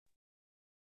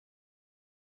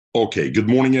Okay, good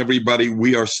morning, everybody.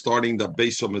 We are starting the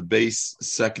DafYomi Sotah,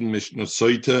 second mission of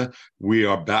Sotah. We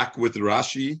are back with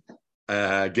Rashi,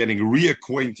 getting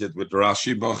reacquainted with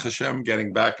Rashi, Baruch Hashem,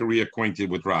 getting back reacquainted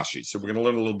with Rashi. So we're going to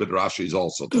learn a little bit of Rashi's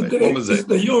also today. Today is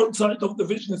the your side of the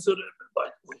vision, by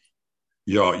the way.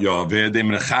 Ja, wer dem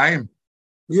Rechaim?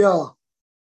 Ja.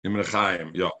 Im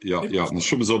Rechaim, ja.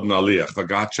 Nishum zod naliach.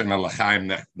 Vagat shen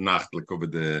al-Rechaim nacht over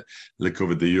the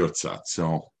Yurtzat.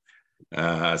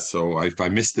 So if I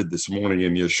missed it this morning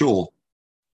in your shul,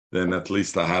 then at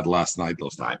least I had last night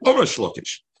those time. Over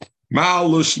Shlokish.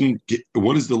 What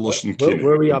is the Lashon Kinu?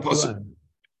 Where are we up?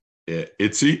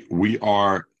 Itzi, we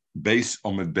are base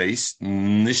on a base.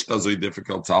 Nicht so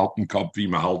difficult to halten Kopf wie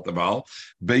man halt mal.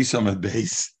 Base on a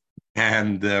base.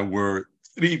 And we're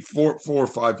 3, 4, 4 or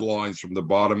 5 lines from the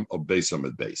bottom of base on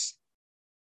a base.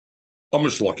 What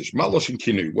is this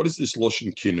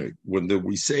Lashon Kinu? When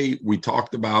we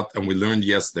talked about and we learned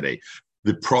yesterday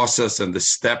the process and the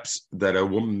steps that a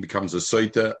woman becomes a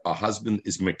Sotah, a husband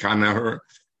is mekana her,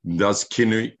 does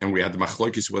Kinu, and we had the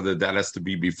machlokes whether that has to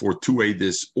be before 2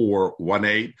 Eidis or 1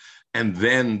 Eid, and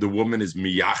then the woman is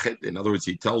miyachet. In other words,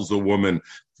 he tells the woman,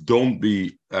 don't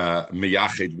be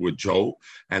miyachet with Joe,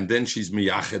 and then she's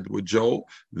miyachet with Joe,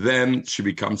 then she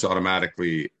becomes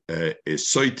automatically a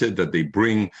Sotah that they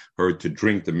bring her to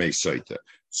drink the mei Sotah.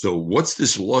 So what's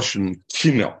this Lashon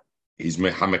Kina? He's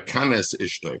mehamacanes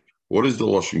ishtoi. What is the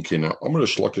Lashon Kina? Amar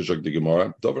Shlokish the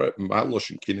Gemara. Dover ma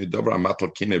Lashon Kina. Dover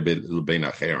amatal Kina bein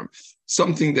acherim.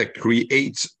 Something that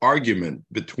creates argument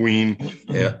between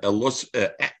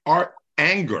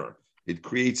anger. It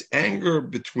creates anger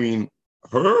between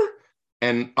her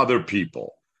and other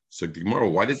people. So the Gemara,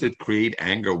 why does it create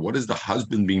anger? What is the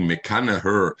husband being mekana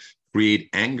her create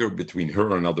anger between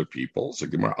her and other people? So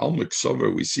Gemara al miksover,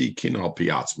 we see kina al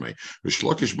piatzme.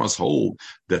 Shlokish must hold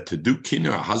that to do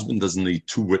kina, a husband doesn't need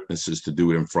 2 witnesses to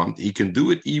do it in front. He can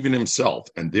do it even himself,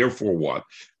 and therefore what?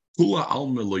 The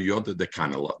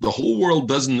whole world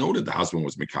doesn't know that the husband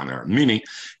was mekana. Meaning,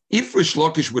 if Rish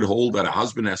Lakish would hold that a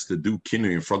husband has to do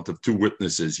kinu in front of 2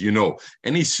 witnesses,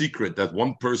 any secret that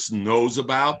one person knows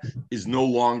about is no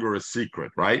longer a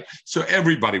secret, right? So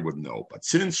everybody would know. But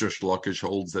since Rish Lakish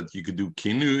holds that you could do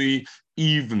kinu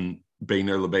even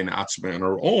beiner lebein atzme on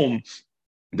her own,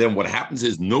 then what happens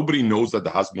is nobody knows that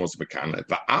the husband was mekana.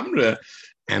 The amre,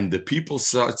 and the people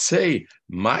say,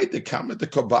 "My the kamet the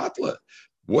kabatla."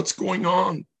 What's going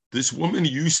on? This woman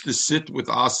used to sit with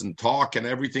us and talk and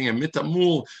everything, and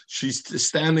mitamul, she's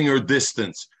standing her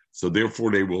distance. So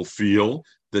therefore they will feel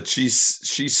that she's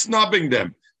snubbing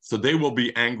them. So they will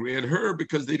be angry at her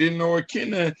because they didn't know her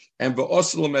kinna, and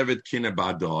v'oslam evet kinna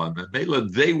bada, and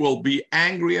they will be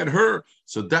angry at her.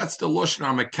 So that's the Lashon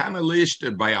HaMekana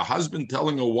lishted by a husband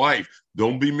telling a wife,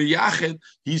 don't be miyached.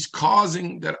 He's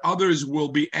causing that others will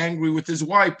be angry with his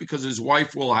wife because his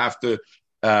wife will have to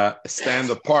stand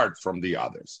apart from the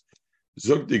others.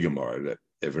 Zog the Gemara,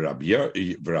 if Rabbi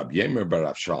Yemer bar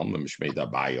Rav Shalom l'mishmei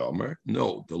dabai omer,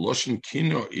 no, the Lashon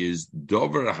Kino is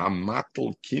dover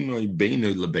hamatel kino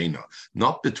beino lebeino,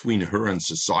 not between her and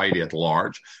society at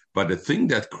large, but a thing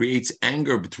that creates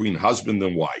anger between husband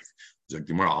and wife. Zog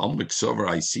the Gemara, al miksover,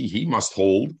 I see he must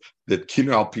hold that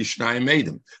kino al pishnayim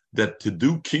edim, that to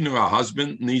do kinu, a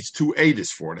husband needs 2 edis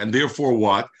for it. And therefore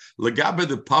what? Legabe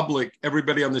the public,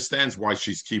 everybody understands why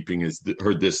she's keeping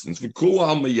her distance. V'kul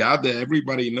al miyada,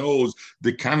 everybody knows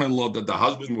the canon law that the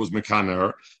husband was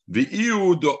mekaner.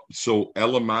 So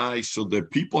elamai, so the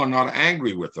people are not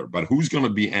angry with her. But who's going to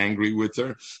be angry with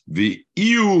her? The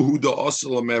who the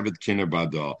osalam evet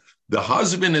kinabada. The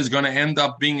husband is going to end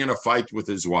up being in a fight with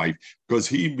his wife because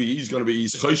he's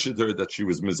choshed her that she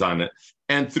was mizaneh,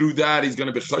 and through that he's going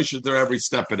to be choshed her every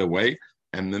step of the way,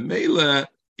 and the mele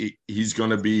he's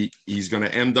going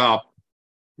to end up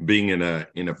being in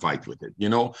a fight with it.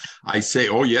 I say,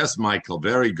 oh yes, Michael,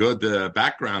 very good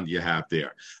background you have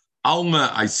there.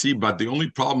 Alma, I see, but the only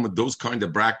problem with those kind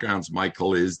of backgrounds,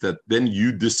 Michael, is that then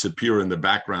you disappear in the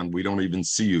background. We don't even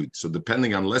see you. So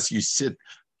unless you sit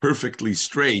perfectly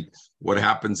straight, what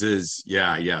happens is,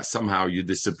 somehow you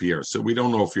disappear. So we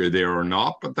don't know if you're there or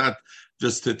not, but that,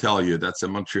 just to tell you, that's a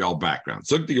Montreal background.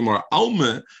 So the Gemara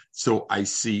Alma, so I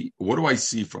see, what do I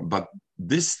see from, but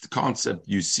this concept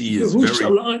you see is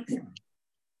very,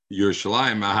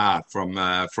 Yerushalayim,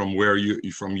 from where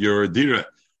from your Dira,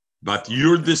 but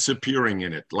you're disappearing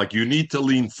in it. Like you need to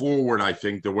lean forward, I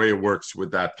think, the way it works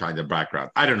with that kind of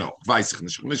background. I don't know.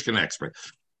 Expert.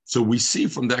 So we see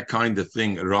from that kind of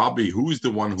thing, Rabbi, who is the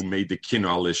one who made the kina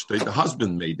lishte? The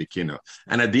husband made the kina.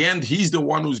 And at the end, he's the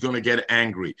one who's going to get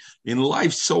angry. In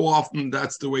life, so often,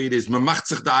 that's the way it is.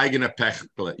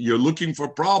 You're looking for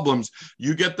problems,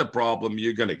 you get the problem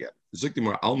you're going to get.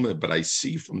 Zukti Alma, but I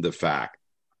see from the fact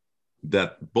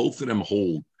that both of them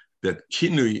hold that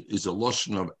kinui is a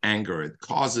lashon of anger. It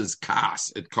causes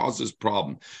kas. It causes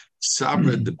problem.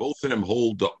 Sabra, both of them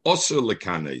hold the osir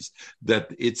lekanes,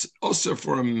 that it's osir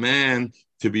for a man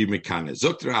to be mekanes.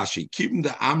 Zokt Rashi, keeping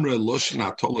the amra lashon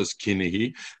atolas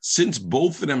kinehi, since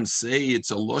both of them say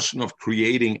it's a lashon of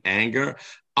creating anger,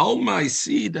 Alma, I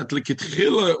see that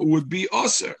lekitchila would be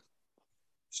osir.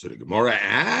 So the Gemara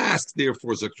asked,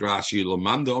 therefore, Zakrashi,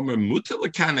 Lamanda Omer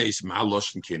Mutalakanes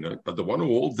Maloshin Kina, but the one who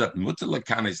holds that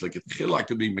Mutalakanes, like a chila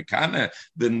could be Mekana,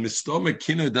 then Mistoma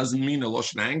Kina doesn't mean a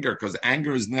Loshin anger, because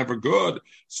anger is never good.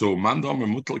 So Manda Omer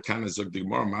Mutalakanes, like the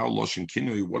Gemara Maloshin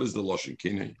Kina, what is the Loshin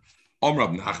Kina? Omer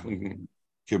Rab Nachman,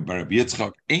 Kibarab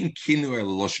Yitzchak, ain't Kina a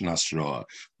Loshin Asra.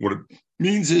 What it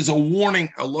means is a warning,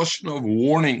 a Loshin of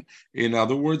warning. In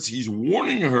other words, he's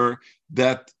warning her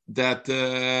that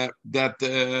don't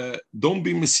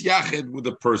be misyached with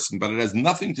a person, but it has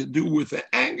nothing to do with the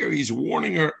anger. He's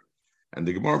warning her. And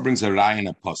the Gemara brings a raya and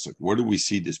a pasuk. Where do we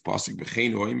see this pasuk?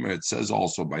 It says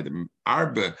also by the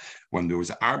arba, when there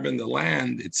was arba in the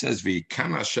land, it says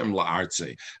v'yikan Hashem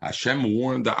la'artze. Hashem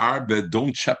warned the arba,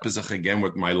 don't shepezach again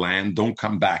with my land, don't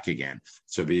come back again.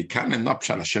 So v'yikan and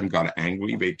Napshat, Hashem got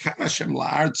angry. V'yikan Hashem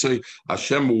la'artze.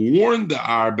 Hashem warned the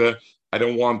arba, I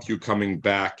don't want you coming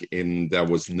back in, that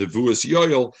was Nevuas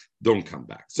Yoel, don't come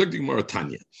back. So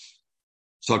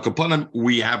upon him,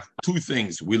 we have two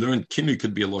things. We learned Kinu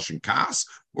could be a Loshen Kas,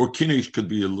 or Kinu could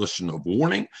be a Loshen of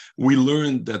warning. We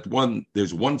learned that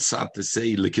there's one side to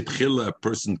say, Lekitchila, a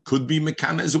person could be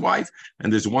Mekana, his wife,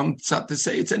 and there's one side to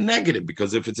say it's a negative,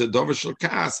 because if it's a Dover Shel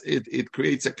Kas, it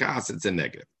creates a Kas, it's a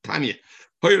negative. Tanya,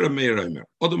 a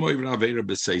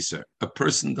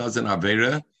person does an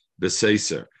Avera,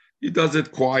 Beseiser. He does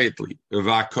it quietly. And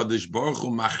the Kadosh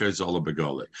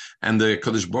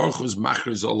Baruch Hu's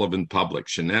machers olav in public.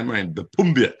 Shenemar and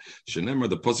bepumbia. Shenemar,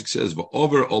 the pasuk says,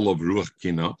 "Va'over olav ruach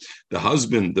kina." The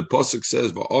husband, the pasuk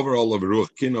says, "Va'over olav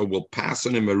ruach kina," will pass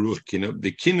on him a ruach kina.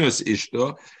 The kinos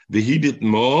ishta, the hidit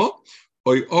mo,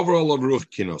 or over olav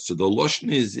ruach kina. So the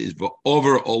lashon is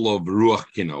va'over olav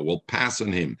ruach kina, will pass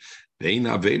on him. The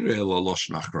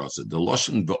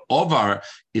lashon v'ovar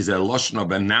is a lashon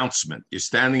of announcement. You're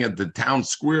standing at the town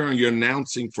square and you're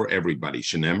announcing for everybody.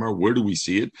 Shenemar, where do we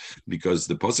see it? Because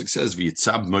the pasuk says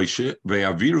v'yitzab Moshe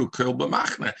ve'aviru kol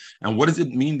b'machne. And what does it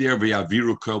mean there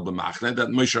ve'aviru kol b'machne? That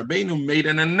Moshe Rabbeinu made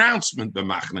an announcement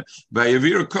b'machne.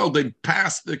 Ve'aviru kol, they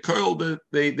passed the kol,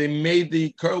 they made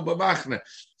the kol b'machne.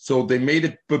 So they made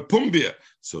it bepumbia.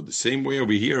 So the same way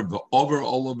over here, the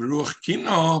overall of ruach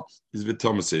kina is the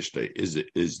Thomas Ishtay, is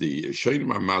the Shayim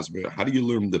Masber. How do you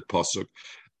learn the pasuk?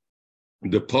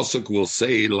 The pasuk will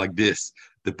say like this.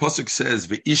 The pasuk says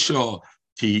v'isha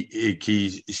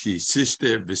ki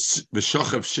sister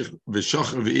v'shachav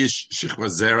v'ish shichva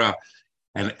zera.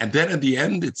 And then at the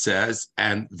end it says,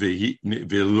 and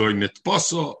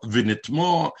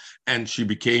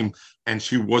and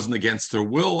she wasn't against her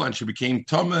will, and she became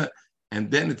Tama. And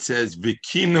then it says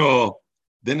Vikino.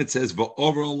 Then it says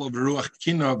overall of ruach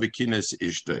kina vikinas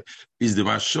ishte. Is the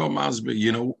Mashal Masbe?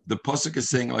 You know, the pasuk is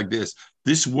saying like this: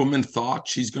 this woman thought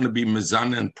she's going to be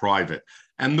mezana and private,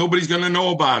 and nobody's going to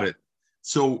know about it.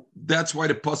 So that's why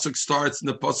the pasuk starts, and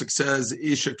the pasuk says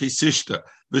Isha kisishta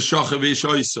v'shachav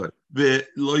v'ishoisay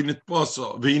v'loinit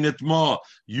paso v'init ma.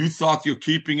 You thought you're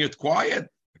keeping it quiet.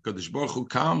 Kadosh Baruch Hu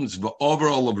comes the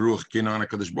overall of ruach kina, and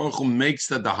Kadosh Baruch Hu makes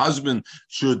that the husband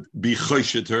should be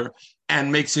choshet her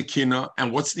and makes a kina.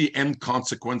 And what's the end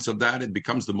consequence of that? It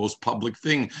becomes the most public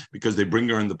thing because they bring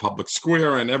her in the public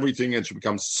square and everything, and she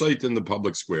becomes sight in the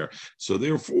public square. So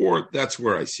therefore, that's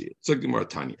where I see it. So Gemara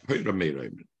Tanya,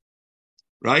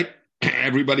 right?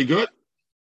 Everybody good?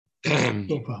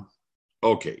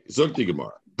 Okay. Zog the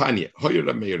Gemara Tanya,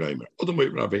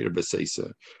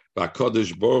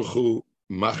 Kadosh Baruch Hu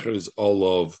machers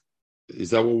all of, is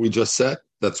that what we just said?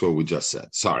 That's what we just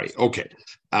said. Sorry. Okay.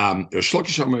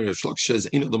 Shlokish says,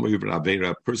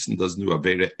 a person doesn't do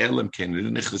avera unless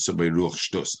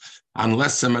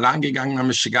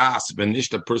when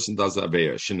a person does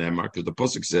avera. Because the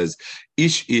pasuk says,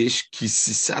 ish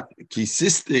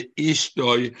kisiste ish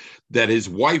doy, that his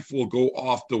wife will go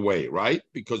off the way, right?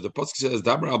 Because the pasuk says,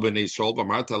 Dabra b'nei Yisrael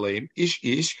v'amarta leim ish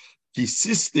that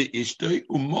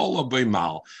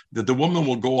the woman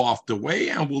will go off the way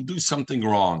and will do something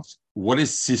wrong. What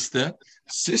is sister?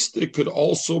 Sister could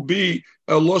also be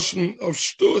a lotion of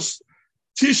shtus,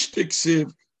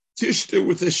 tishtiksiv, tishte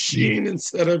with a sheen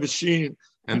instead of a sheen.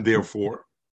 And therefore,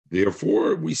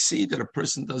 we see that a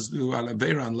person does do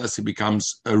alavera unless he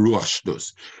becomes a ruach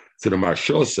shtus. So the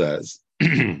Marshal says,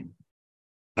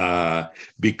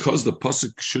 because the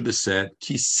pasuk should have said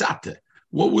kisate.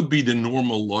 What would be the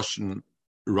normal lashon,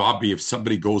 Rabbi, if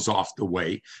somebody goes off the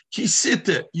way?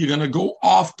 Kisita, you're going to go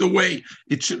off the way.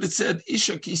 It should have said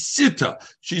Isha kisita.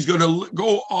 She's going to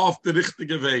go off the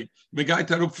richtige Weg. Me geht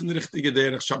herup von der richtige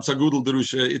Derech. Shabsagudel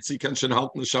derusha. Itzi kann schon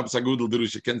halten. Shabsagudel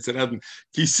derusha. Kennst du reden?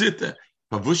 Kisita.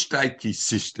 Pavushtay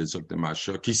kisiste, sagt der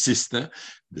Masha. Kisiste.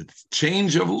 The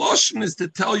change of lashon is to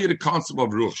tell you the concept of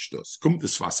ruach shtus. Kommt the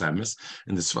Sfas Emes,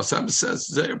 and the Sfas Emes says,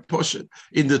 "They push it."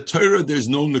 In the Torah, there's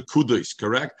no nekudos,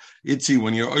 correct? Itzi,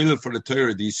 when you're oiling for the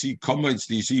Torah, do you see comments?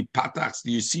 Do you see patachs?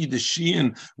 Do you see the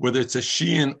shein, whether it's a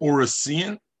shein or a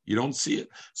sian? You don't see it.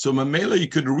 So Mamela, you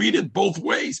could read it both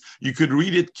ways. You could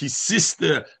read it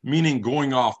kisiste, meaning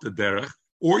going off the derech,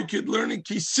 or you could learn it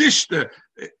kisiste.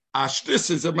 Ashtis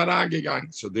is a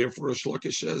maragegang. So therefore, a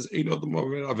shlokish says, "Eino the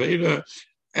mover avera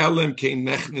elen kein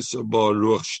nechnis ba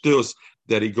ruach shtus,"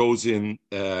 that he goes in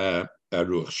ruach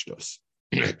shtus.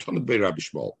 Toned by Rabbi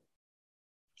Shmuel.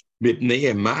 Mit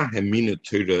ne'emah hemina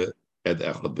Torah ed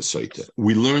echad b'soita.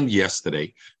 We learned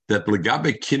yesterday that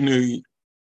legabe kinui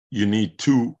you need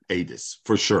two edis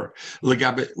for sure.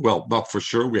 Legabe, well, not for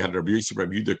sure. We had Rabbi Yosef,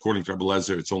 Rabbi Yudah. According to Rabbi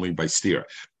Lezer, it's only by stira.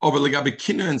 Over legabe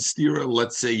kinui and stira,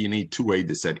 let's say you need two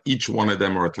edis at each one of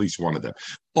them, or at least one of them.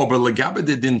 Over legabe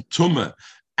de din tuma,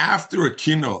 after a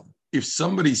kino, if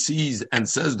somebody sees and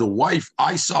says the wife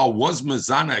I saw was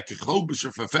mezana,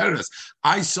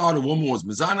 I saw the woman was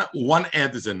mezana, one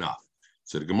ed is enough.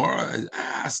 So the Gemara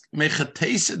asked,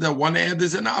 that one ed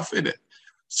is enough in it.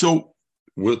 So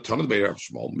we're talking about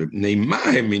Shmuel.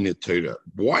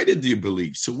 Why did you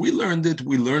believe? So we learned it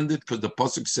because the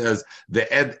pasuk says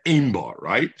the ed einbar,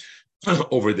 right?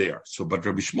 Over there. So, but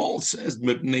Rabbi Shmuel says,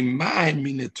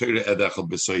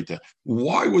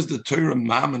 why was the Torah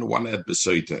mam and one ed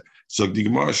besoita? So the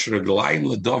Gemara reglayim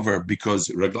ledover, because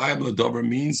reglayim ledover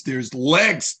means there's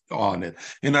legs on it.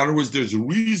 In other words, there's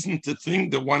reason to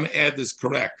think that one ed is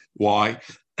correct. Why?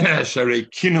 Sharei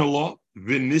kinala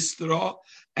v'nistra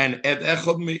and ed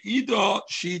echad meida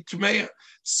she tmeya.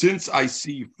 Since I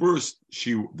see first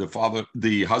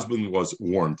the husband was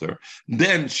warned her,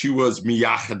 then she was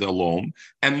miyachad alone,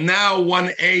 and now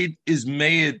one aid is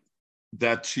made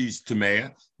that she's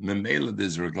tameya. Memela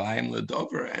is reglayim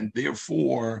ledover, and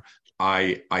therefore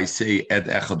I say ed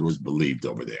echad was believed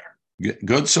over there.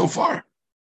 Good so far?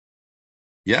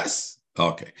 Yes.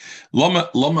 Okay. Lama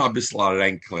bisla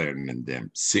renklären in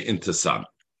them. See interessant.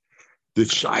 The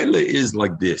shaila is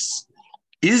like this.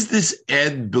 Is this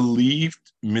ed believed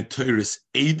mitoris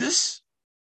edis?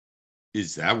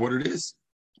 Is that what it is?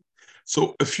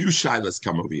 So a few shilas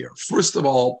come over here. First of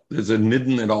all, there's a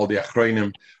nidden and all the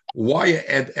achronim. Why a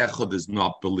ed echad is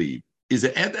not believed? Is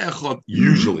a ed echad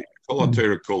usually,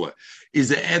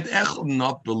 is a ed echad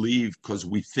not believed because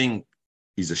we think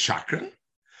he's a shakran?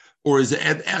 Or is a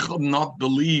ed echad not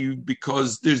believed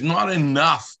because there's not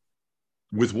enough?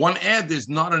 With one ad, there's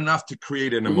not enough to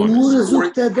create an emunah.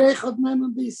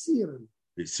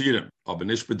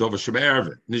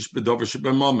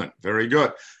 Very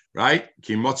good, right?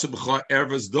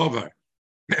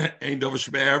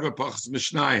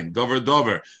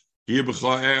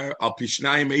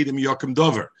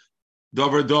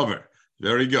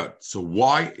 Very good. So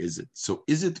why is it? So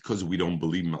is it because we don't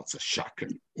believe Matzah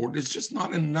Shakin, or there's just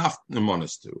not enough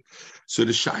emunahs to? So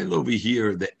the shaila over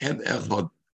here, the ed echad.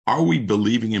 Are we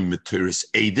believing in Maturis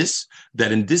Edis?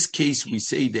 That in this case we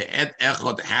say the Ed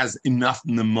Echad has enough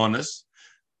Nemonas?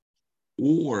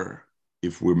 Or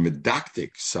if we're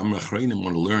medactic, some Achreinim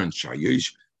want to learn,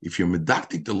 if you're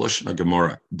medactic the Lashon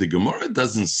Gemara, the Gemara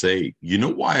doesn't say, you know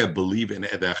why I believe in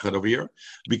Ed Echad over here?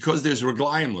 Because there's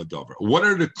Reglayim Ladover. What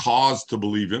are the cause to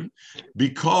believe him?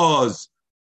 Because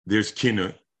there's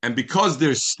Kinu, and because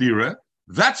there's Stira.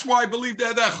 That's why I believed the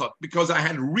Ed Echad, because I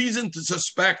had reason to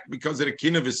suspect because of the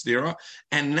kin of Estira,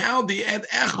 and now the Ed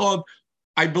Echad,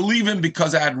 I believe him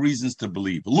because I had reasons to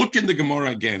believe. Look in the Gemara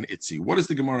again, Itzi. What does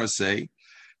the Gemara say?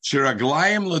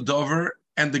 Shiraglayim ladover,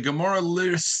 and the Gemara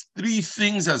lists three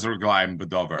things as Raglayim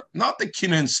ladover, not the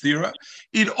kin and Estira.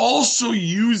 It also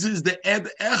uses the Ed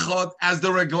Echad as the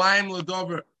Raglayim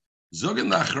ladover.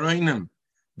 Zogen Achreinim.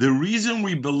 The reason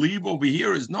we believe over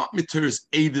here is not Miteris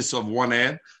Edis of one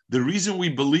Ed. The reason we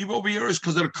believe over here is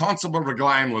because of the concept of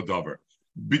Reglayim Ladover.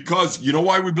 Because you know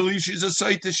why we believe she's a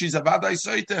Saita, she's a Vadai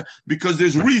Saita? Because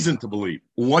there's reason to believe.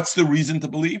 What's the reason to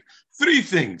believe? Three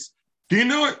things.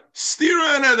 Kino,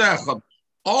 Stira, and Ed Echad.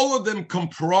 All of them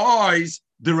comprise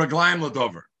the Reglayim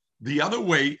Ladover. The other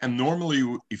way, and normally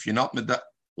if you're not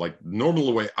like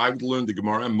normal way I would learn the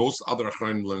Gemara, and most other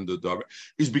Achronim learn the Davar,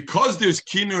 is because there's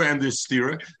Kinu and there's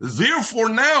Stira, therefore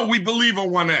now we believe on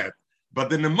one ad. But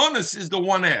the Nemonis is the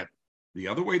one ad. The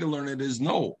other way to learn it is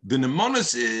no. The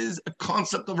nemonis is a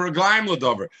concept of reglaim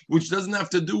ladover, which doesn't have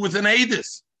to do with an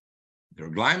edis. The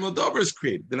reglaim ladover is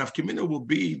created. The nafkamina will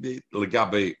be the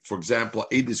legabe, for example,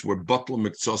 edis where butler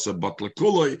miktsasa, butler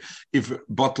kuloi, if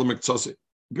butler miktsasa,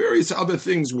 various other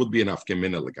things would be an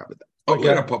nafkamina legabe. Like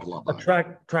a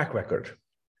track record.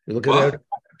 You look at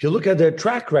if you look at their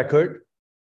track record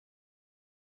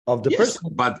of the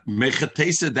person, but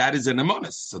mechatesa, that is an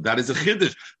amonis, so that is a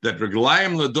chiddush. That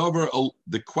reglaim ladover.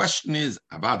 The question is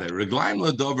about it. Reglaim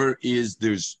ladover is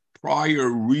there's prior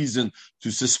reason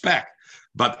to suspect.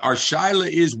 But our shaila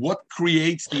is what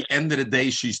creates the end of the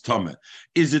day she's tumah.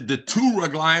 Is it the two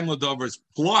reglaim ladovers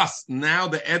plus now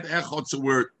the ed echot, so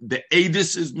where the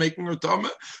edis is making her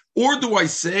tumah, or do I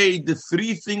say the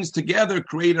three things together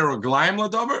create a reglaim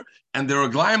ladover, and the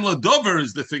reglaim ladover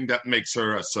is the thing that makes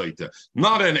her a soita,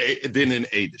 not an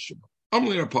edis.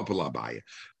 Only a popular buyer.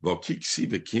 Well, kik si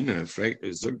v'kina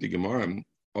zog the gemara.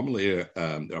 What are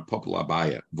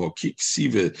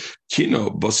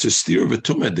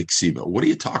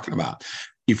you talking about?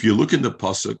 If you look in the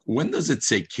pasuk, when does it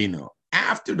say kino?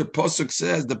 After the pasuk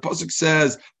says,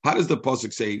 how does the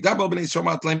pasuk say?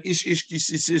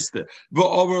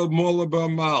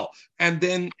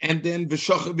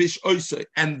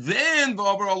 And then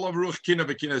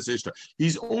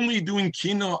he's only doing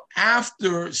kino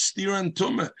after stir and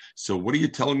tumah. So what are you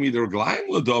telling me? They're glayim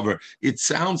ladover. It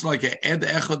sounds like an ed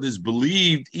echad is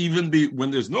believed even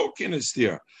when there's no kino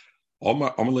stir.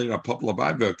 Omar he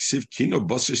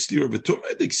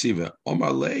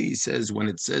says when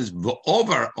it says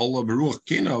v'over olav ruach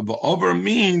kino, v'over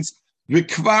means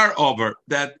v'kvar over,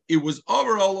 that it was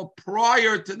over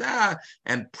prior to that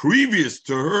and previous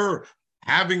to her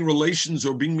having relations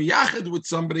or being miyached with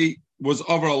somebody was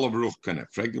over olav ruach kino.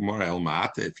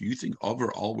 If you think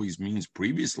over always means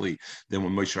previously, then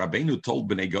when Moshe Rabbeinu told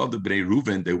Bnei Gad, Bnei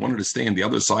Reuven, they wanted to stay on the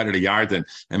other side of the Yarden,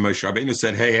 and Moshe Rabbeinu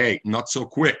said, hey, not so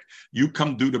quick. You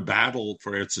come do the battle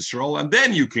for Eretz Yisrael, and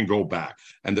then you can go back.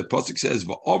 And the pasuk says,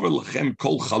 "Va'over lechem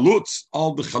kol chalutz,"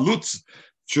 all the chalutz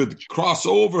should cross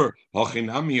over.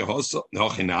 Hachinami.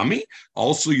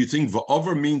 Also, you think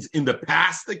va'over means in the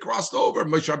past they crossed over.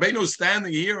 Moshe Rabbeinu is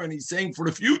standing here and he's saying for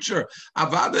the future.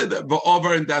 Avada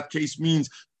va'over in that case means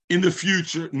in the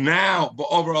future. Now,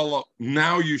 va'over Allah,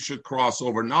 now you should cross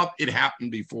over. Not it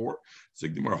happened before. So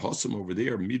Gemara Hossam over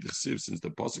there, since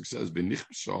the pasuk says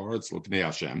it's looking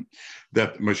Hashem,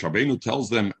 that Moshe Rabbeinu tells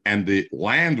them, and the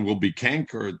land will be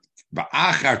conquered.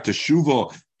 Ba'achar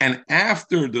teshuva. And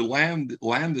after the land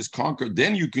is conquered,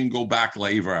 then you can go back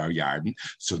Laver Yarden.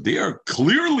 So they are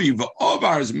clearly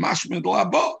va'ovar is mashmed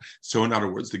labo. So in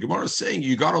other words, the Gemara is saying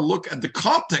you got to look at the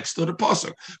context of the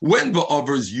pasuk. When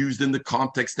va'ovar is used in the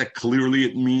context that clearly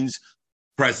it means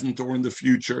present or in the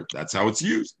future, that's how it's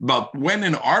used. But when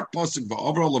in our pasuk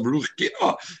va'ovar olav ruach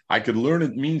kino, I could learn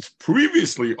it means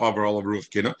previously over olav ruach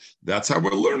kino. That's how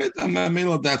we'll learn it, and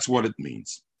that's what it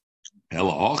means. And the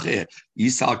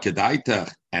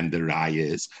raya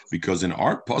is because in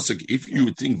our pasuk, if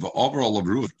you think the overall of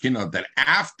ruach kina that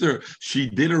after she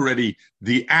did already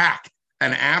the act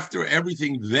and after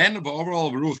everything, then the overall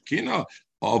of ruach kina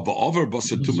of over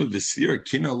basatuma visir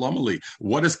kina lomali.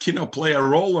 What does kina play a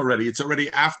role already? It's already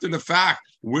after the fact.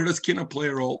 Where does kina play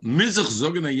a role? Mizach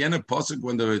zogana yena pasuk,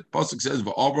 when the pasuk says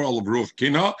the overall of ruach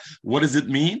kina, what does it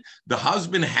mean? The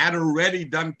husband had already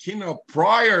done kina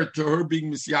prior to her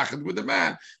being misyached with the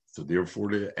man. So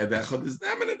therefore, the edechad is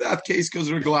them, and in that case,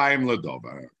 because reglaim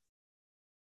ladover.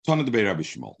 Why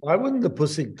wouldn't the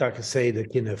pusik taka say the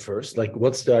kina first? Like,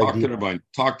 what's the idea?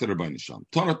 Talk to the Rabbi Nisham.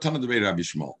 Ton of the Rabbi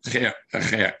Shmuel.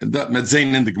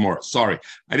 Medzain in the Gemara. Sorry,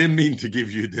 I didn't mean to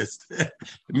give you this.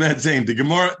 Medzain. The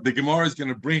Gemara is going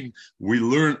to bring. We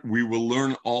will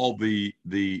learn all the.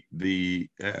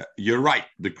 You're right.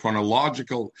 The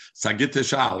chronological sagita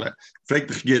shala.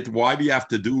 Why do you have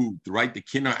to write the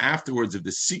kina afterwards of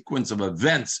the sequence of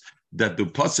events? That the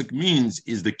pasuk means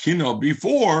is the kino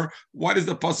before. Why does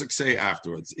the pasuk say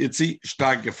afterwards? Itzi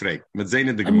stark gefragt.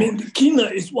 The kina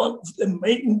is one of the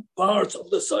main parts of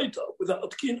the Sotah.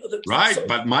 Without kina, right?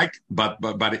 But Mike, but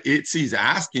Itzi's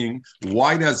asking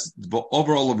why does the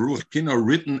overall of ruach kina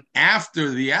written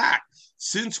after the act?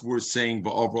 Since we're saying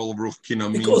the overall of ruach kina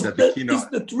means because that the kina is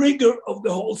the trigger of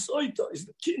the whole Sotah is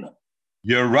the kina.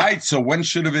 You're right. So when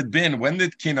should have it been? When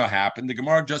did kino happen? The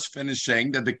Gemara just finished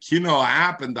saying that the kino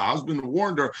happened. The husband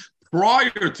warned her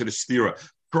prior to the stira,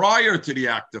 prior to the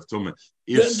act of tumah.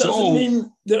 That doesn't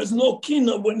mean there's no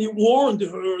kino when he warned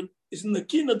her. Isn't the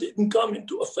kino didn't come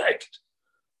into effect?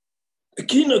 The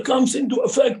kino comes into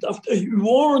effect after he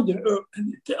warned her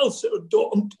and he tells her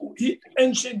don't do it,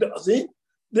 and she does it.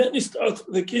 Then he starts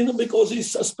the kina because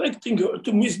he's suspecting her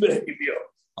to misbehavior.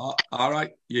 All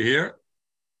right, you hear?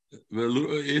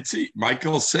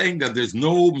 Michael's saying that there's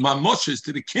no mamoshes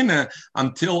to the kina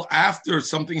until after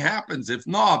something happens. If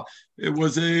not,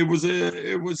 what is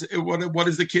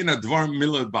the kina? Dvar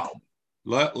milad baal.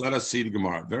 Let us see the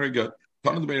Gemara. Very good.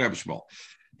 A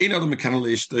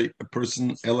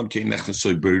person,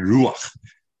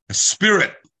 a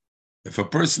spirit. If a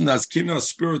person has kina, a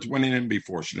spirit went in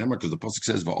before. Because the pasuk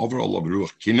says, "Overall of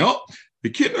ruach kina, the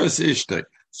kina is ishte."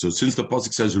 So since the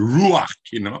pasuk says ruach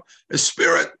kina, a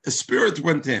spirit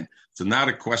went in. So now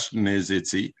the question is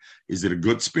it a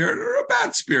good spirit or a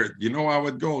bad spirit? You know how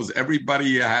it goes.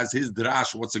 Everybody has his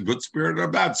drash. What's a good spirit or a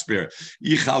bad spirit?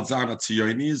 Yichal Zana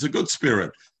Tziyoni is a good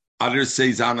spirit. Others say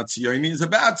Zana Tziyoni is a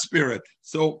bad spirit.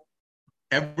 So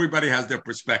everybody has their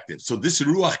perspective. So this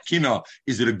ruach kina,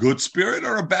 is it a good spirit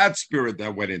or a bad spirit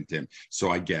that went into him?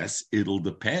 So I guess it'll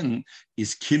depend.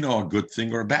 Is kina a good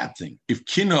thing or a bad thing? If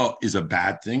kina is a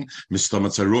bad thing,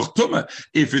 mistamatz a ruach tuma.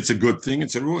 If it's a good thing,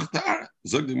 it's a ruach tahara.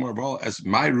 Zog the more as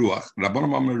my ruach.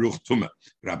 Rabbanim amar ruach tuma.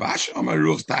 Rabash amar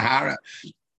ruach tahara.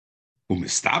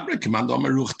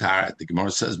 The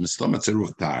Gemara says,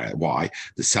 why?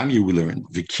 The Sanya will learn,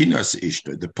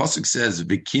 the Pasuk says,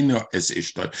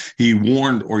 he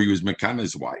warned or he was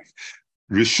Mekana's wife.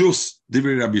 Rishus,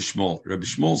 Rabbi Shmuel. Rabbi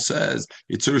Shmuel says,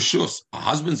 it's a Rishus. A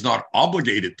husband's not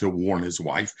obligated to warn his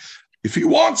wife. If he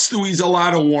wants to, he's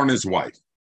allowed to warn his wife.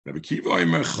 Rabbi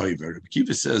Kiva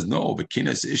says, no, but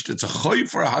it's a chayv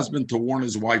for a husband to warn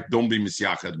his wife, don't be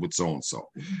misyached with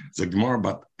so-and-so. It's a Gemara,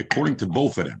 but according to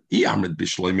both of them,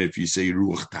 if you say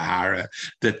ruach tahara,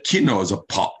 that kino is a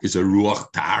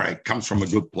ruach tahara, it comes from a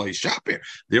good place. Shapir.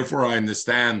 Therefore, I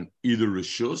understand either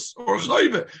rishus or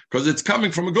chayv, because it's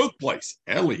coming from a good place.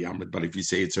 Eli, but if you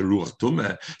say it's a ruach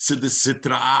tumah, so the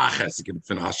sitra achas, you can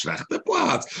finish the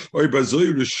plats. Or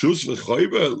bazoi rishus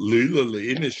v'chayv, lila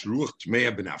leinish ruach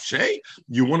tmei.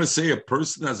 You want to say a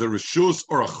person has a reshus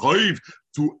or a chayiv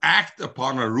to act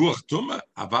upon a ruach tumah?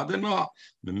 Avadena.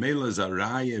 The mela is a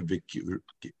raya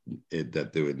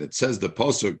that it says the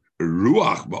pasuk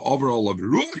ruach, but overall of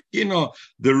ruach,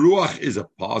 the ruach is a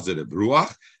positive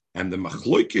ruach, and the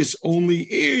machloikis only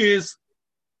is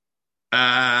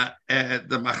a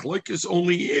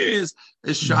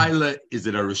shaila. Is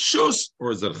it a reshus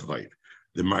or is it a chayiv?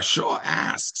 The Marsha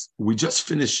asks, we just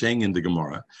finished saying in the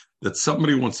Gemara that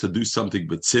somebody wants to do something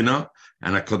with tzina,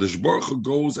 and HaKadosh Baruch Hu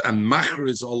goes and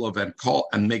machris all of it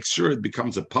and makes sure it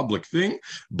becomes a public thing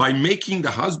by making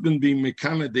the husband be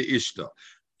mekana de ishta.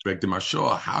 The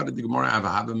Marsha, how did the Gemara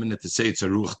have a minute to say it's a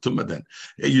ruach tumah then?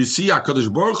 You see,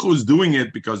 HaKadosh Baruch Hu is doing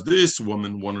it because this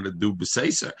woman wanted to do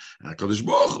b'seisa. And HaKadosh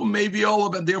Baruch Hu maybe all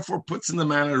of it, therefore puts in the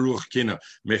man a ruach kina.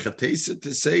 Mechatesa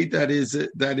to say that is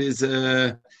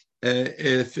a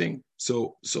thing.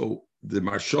 So the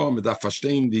Marsha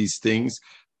medafashtem these things.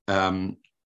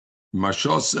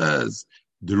 Marsha says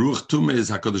the ruach tumah is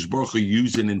HaKadosh Baruch Hu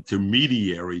use an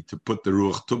intermediary to put the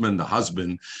ruach tumah in the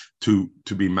husband to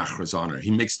be machras on her.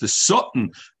 He makes the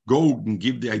sultan go and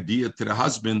give the idea to the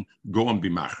husband, go and be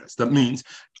machras. That means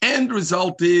end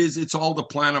result is it's all the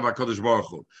plan of HaKadosh Baruch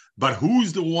Hu. But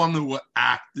who's the one who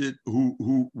acted,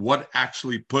 what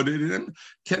actually put it in?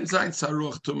 Ken zayin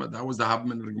ruach tumah. That was the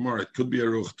Habman of the Gemara. It could be a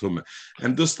ruach tumah.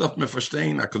 And this stuff me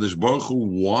verstehen, HaKadosh Baruch Hu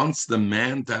wants the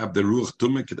man to have the ruach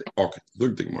tumah. Okay,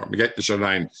 look the Gemara. We get the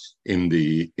sharayin in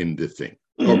the thing.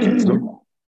 Okay, so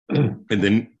and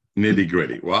then nitty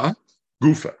gritty. What?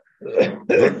 Gufa.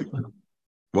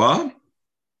 What?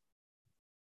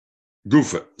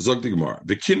 Gufa, zog the Gemara.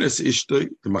 The kines ishtoi,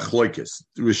 the machloikis,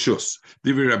 the rishus,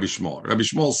 divi Rabbi Shmuel. Rabbi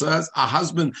Shmuel says a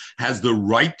husband has the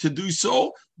right to do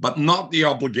so, but not the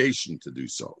obligation to do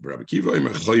so. Rabbi Kiva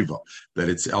that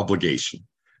it's obligation.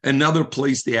 Another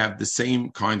place they have the same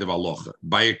kind of halacha.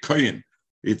 By a kohen,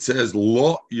 it says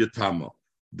lo yatama,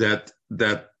 that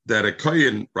a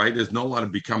kohen, right, is not allowed to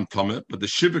become tameh, but the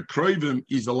shiva kroivim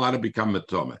is allowed to become a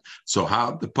tameh. So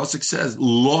how the pasuk says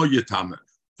lo yatama,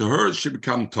 to her she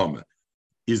become tameh.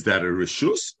 Is that a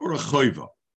rishus or a choiva?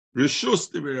 Rishus,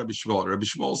 the Rabbi Shmuel. Rabbi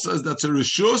Shmuel says that's a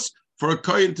rishus for a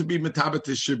kohen to be metabet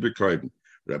to shiva kroivim.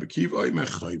 Rabbi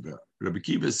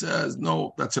Kiva says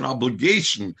no, that's an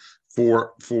obligation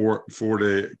for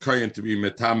the kohen to be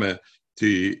metame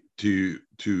to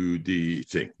the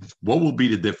thing. What will be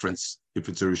the difference if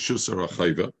it's a rishus or a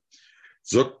chayva?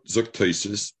 Zuk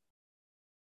Taisis.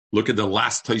 Look at the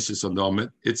last Taisis on the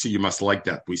Omen. You must like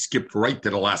that. We skipped right to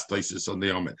the last Taisis on the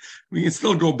Omen. We can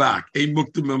still go back. We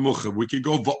can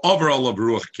go for overall of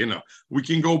ruach kina. We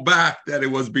can go back that it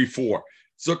was before.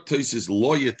 Sagt Tosis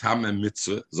lo yetame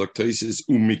mitzvah. Sagt Tosis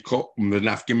umiko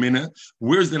nafgemina.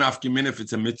 Where's the nafgemina if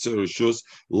it's a mitzvah or shus?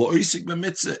 Lo oisig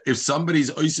b'mitzvah. If somebody's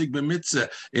oisig b'mitzvah,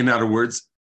 in other words,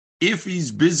 if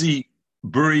he's busy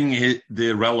burying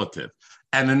the relative,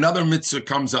 and another mitzvah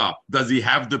comes up, does he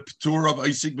have the p'tur of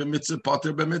oisig b'mitzvah,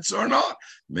 pater b'mitzvah or not?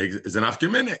 Is an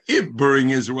nafgemina. If burying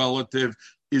his relative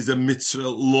is a mitzvah,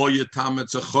 lo yetame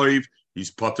it's a choiv, he's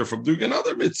potter from doing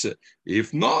another mitzvah.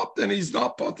 If not, then he's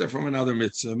not potter from another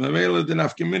mitzvah. Mamela the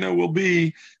nafkamina will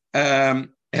be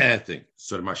anything.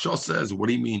 So the Mashal says, what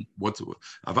do you mean?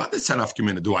 About this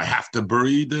nafkamina? Do I have to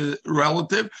bury the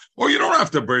relative, or you don't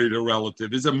have to bury the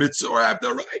relative? Is a mitzvah, or I have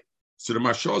the right? So the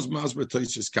Mashal's Masber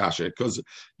Tosis Kasha, because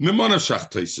Mimona Shach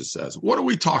Tosis says, what are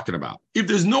we talking about? If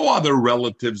there's no other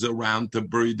relatives around to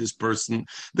bury this person,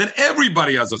 then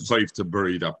everybody has a chayv to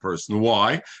bury that person.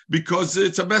 Why? Because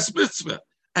it's a best mitzvah.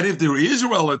 And if there is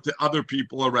relative, other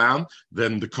people around,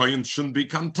 then the kohen shouldn't be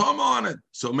kantam on it.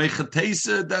 So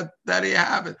mechatesa that he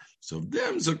have it. So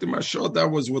them Zakti Mashal,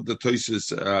 that was what the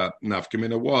Tosis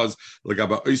nafkamina was. Like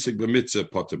about oisig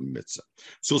b'mitzvah, potem b'mitzvah.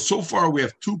 So far we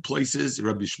have two places.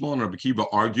 Rabbi Shmuel and Rabbi Kiva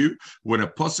argue when a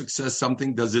pasuk says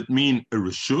something. Does it mean a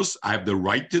reshus? I have the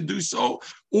right to do so,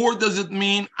 or does it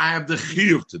mean I have the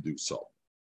chiyuv to do so?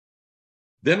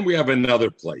 Then we have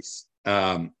another place.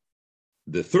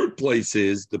 The third place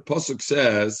is the pasuk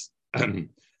says.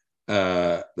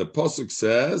 The pasuk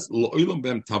says, "Lo'ilam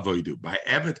bem tavoidu." By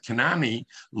Evet Kanani,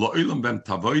 "Lo'ilam bem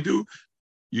tavoidu,"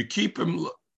 you keep him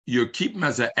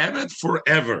as an Evet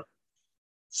forever.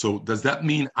 So does that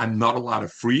mean I'm not allowed to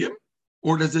free him,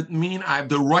 or does it mean I have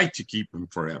the right to keep him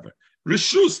forever?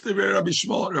 Rishus Rabbi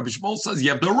Shmuel. Rabbi Shmuel says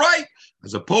you have the right,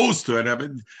 as opposed to an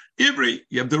Evet Ivri.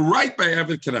 You have the right by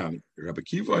Evet Kanani. Rabbi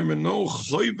Kiva, no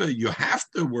choive. You have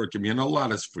to work him. You're not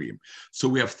allowed to free him. So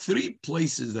we have three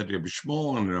places that Rabbi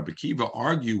Shmuel and Rabbi Kiva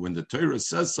argue when the Torah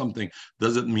says something.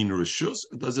 Does it mean rishus?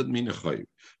 Or does it mean a choiv?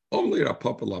 Only a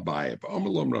papa labayim.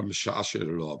 Omelom Rabbi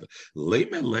Shasher Rav.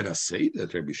 Layman let us say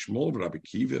that Rabbi Shmuel, Rabbi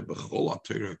Kiva, b'chol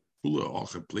Torah.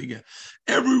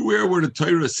 Everywhere where the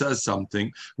Torah says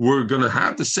something, we're going to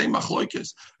have the same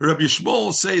machlokes. Rabbi Shmuel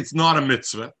will say it's not a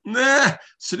mitzvah. Nah,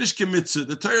 sidishke mitzvah.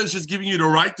 The Torah is just giving you the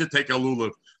right to take a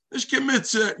lulav. Sidishke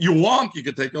mitzvah, you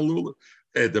can take a lulav.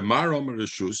 The Mar Omer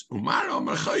Rishus, Umar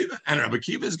Omer Chayiv, and Rabbi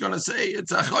Kiva is going to say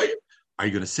it's a chayiv. Are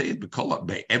you going to say it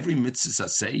by every mitzvah I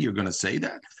say? You're going to say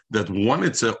that one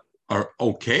it's are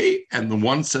okay, and the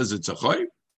one says it's a chayiv.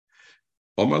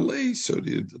 So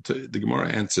the Gemara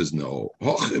answers no.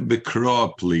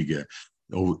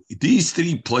 These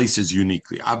three places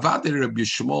uniquely. When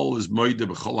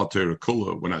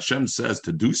Hashem says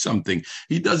to do something,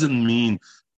 He doesn't mean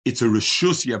it's a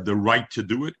reshus, you have the right to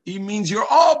do it. He means you're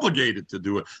obligated to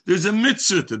do it. There's a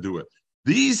mitzvah to do it.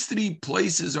 These three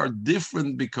places are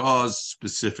different because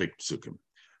specific psukim.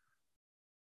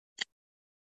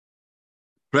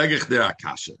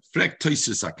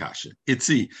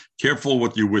 Itzi, careful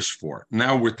what you wish for.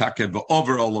 Now we're talking the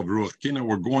overall of Ruach Kina.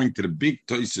 We're going to the big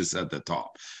toises at the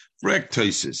top. Frek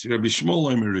toises, Rabbi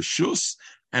Shmuel Omer Rishus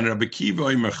and Rabbi Kiva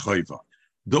Omer Chayva.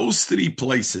 Those three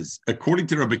places, according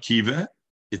to Rabbi Kiva,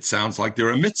 it sounds like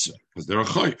they're a mitzvah because they're a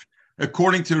chayv.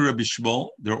 According to Rabbi Shmuel,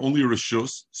 they're only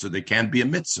rishus, so they can't be a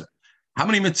mitzvah. How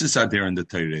many mitzvahs are there in the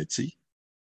Torah? Itzi?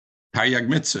 Taryag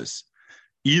mitzvahs.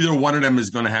 Either one of them is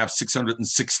going to have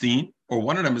 616, or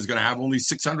one of them is going to have only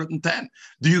 610.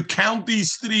 Do you count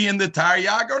these three in the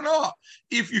Taryag or not?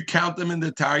 If you count them in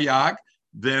the Taryag,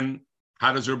 then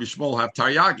how does Rabbi Shmuel have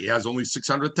Taryag? He has only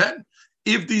 610.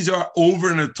 If these are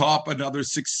over and the top, another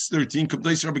 613,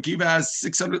 Kabbalah Rabbi Kiva has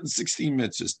 616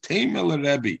 mitzvahs. Teimel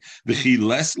Rebbe, v'chi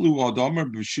leslu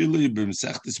odomer b'shili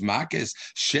b'msechtes makes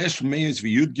shesh meis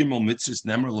v'yud gimel mitzvahs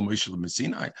nemer l'moshel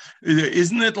m'sinai.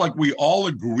 Isn't it like we all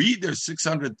agree there's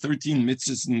 613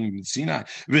 mitzvahs in Sinai?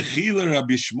 V'chi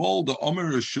Rabbi Shmuel the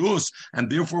Omer Rishus,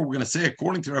 and therefore we're going to say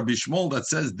according to Rabbi Shmuel that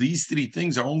says these three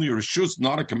things are only a Rishus,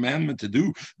 not a commandment to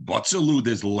do. Batzalu,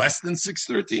 there's less than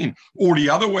 613, or the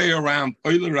other way around.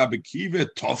 Oile Rabbi Kiva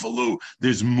Tofalu,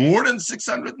 there's more than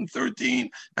 613,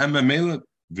 and Mamela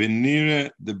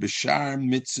Venira the Bishar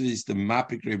Mitzvah is the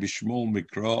Mapik Rabbi Shmuel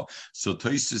Mikra. So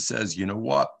Tosa says, you know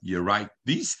what? You're right.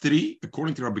 These three,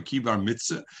 according to Rabbi Kiva, are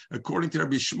mitzvah. According to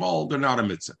Rabbi Shmuel, they're not a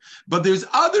mitzvah. But there's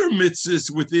other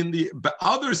mitzvahs within the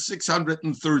other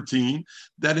 613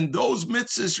 that in those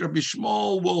mitzvahs, Rabbi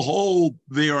Shmuel will hold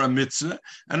they are a mitzvah,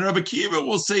 and Rabbi Kiva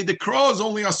will say the crow is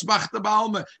only a smachta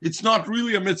b'alma. It's not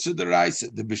really a mitzvah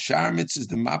deraisa. The Bishar mitzvah is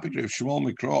the Mapik Rabbi Shmuel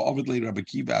Mikra. Obviously, Rabbi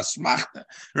Kiva a smachta.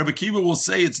 Rabbi Kiva will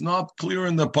say say it's not clear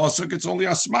in the pasuk. It's only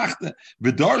a smachta.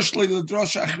 V'darshle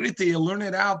l'drash achrita. You learn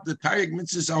it out. The Taryag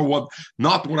mitzvahs are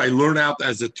not what I learn out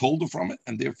as a tolda from it,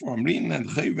 and therefore I'm reading and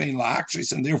chayvein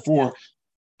la'akshis, and therefore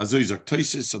Azoizak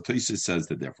Toises. So Toises says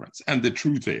the difference. And the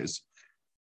truth is,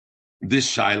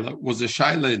 this shaila was a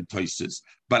shaila in Toises,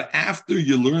 but after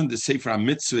you learn the Sefer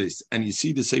HaMitzvahs and you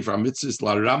see the Sefer HaMitzvahs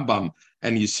La Rambam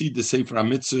and you see the Sefer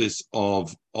HaMitzvahs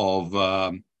of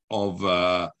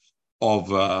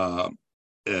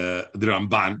the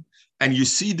Ramban, and you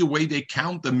see the way they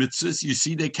count the mitzvahs, you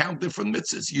see they count different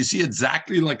mitzvahs. You see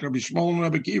exactly like Rabbi Shmuel and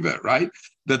Rabbi Kiva, right?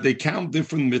 That they count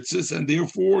different mitzvahs, and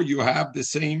therefore you have the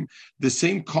same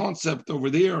concept over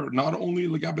there. Not only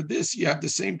Lagabe this, you have the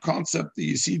same concept that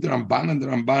you see the Ramban and the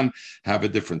Ramban have a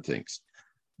different things.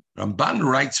 Ramban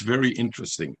writes very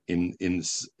interesting in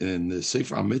the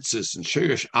Sefer HaMitzvahs and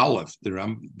Sheresh Aleph. The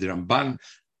Ramban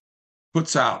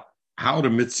puts out how the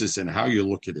mitzvahs and how you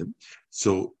look at him.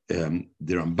 So the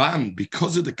Ramban,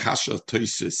 because of the kasha of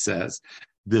Tosis, says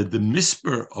the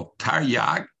misper of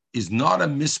Taryag is not a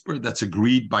misper that's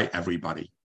agreed by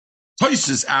everybody.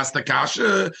 Tosis asked the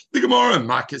kasha, the Gemara and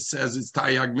Makis says it's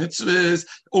Taryag mitzvahs.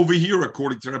 Over here,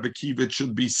 according to Rabbi Kiva, it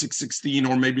should be 616,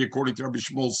 or maybe according to Rabbi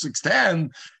Shmuel, 610,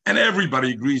 and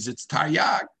everybody agrees it's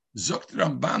Taryag. Zokt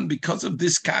Ramban, because of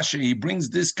this kasha, he brings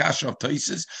this kasha of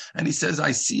Tosis, and he says,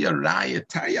 I see a raya,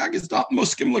 Taryag is not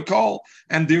muskim l'kol,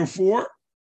 and therefore,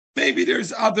 maybe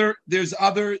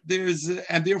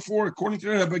and therefore, according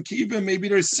to Rabbi Kiva, maybe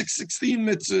there's 616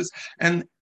 mitzvahs, and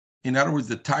in other words,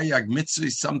 the Taryag mitzvah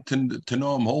is something to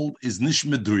know him hold is nish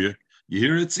meduya. You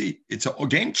hear it? See, it's a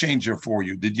game changer for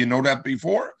you. Did you know that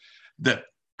before? That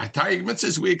a Taryag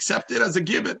mitzvah, we accept it as a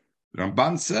given.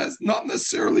 Ramban says not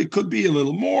necessarily, could be a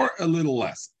little more, a little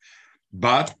less.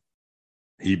 But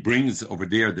he brings over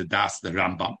there the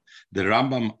Rambam. The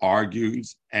Rambam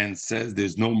argues and says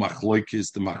there's no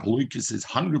machloikis. The machloikis is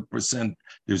 100%.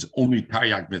 There's only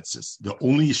Taryag mitzvahs. The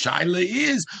only shaila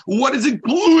is what is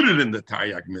included in the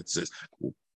Taryag mitzvahs.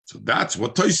 So that's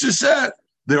what Tosis said.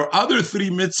 There are other three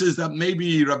mitzvahs that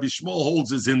maybe Rabbi Shmuel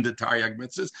holds is in the Taryag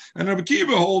mitzvahs, and Rabbi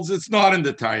Kiva holds it's not in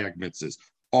the Taryag mitzvahs.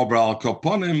 Or al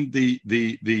kaponim,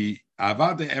 the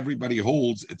avada everybody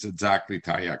holds, it's exactly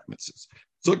Taryag mitzvahs.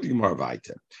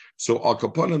 So al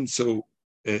kaponim, so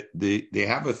they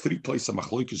have a three-place of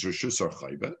machloikis rishus or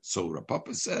chayva. So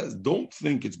Rapapa says, don't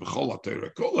think it's b'chol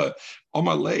ha'torah kola.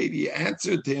 Omar lady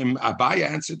answered him. Abaya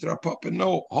answered to Rapapa,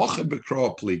 no, hoche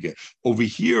b'kra pliga. Over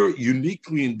here,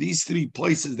 uniquely in these three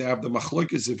places, they have the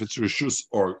machloikis if it's rishus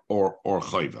or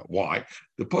chayva. Why?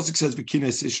 The pasuk says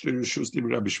v'kines ishri rishus di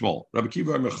Rabbi Shmuel, Rabbi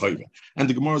Kiva and chayva, and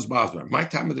the Gemara is basra. My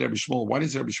time with Rabbi Shmuel. Why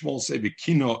does Rabbi Shmuel say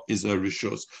v'kino is a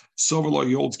rishus? So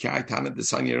he holds kai tanet the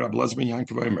sanya Rabbi Lezben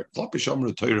Yankav Omer.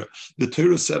 The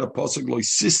Torah said a pasuk like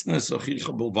sisnes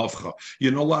achicha b'lvavcha.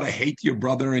 You're not allowed to hate your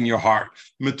brother in your heart.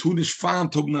 Metunish fan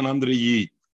tobnan andre yid.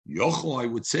 Yochel, I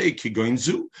would say,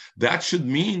 kigoinzu. That should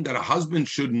mean that a husband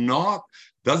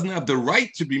doesn't have the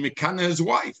right to be mekana his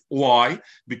wife. Why?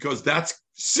 Because that's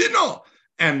sinah.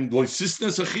 And like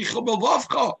sisnes achicha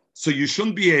b'lvavcha. So you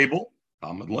shouldn't be able.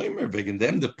 Them,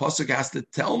 the pasuk has to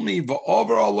tell me so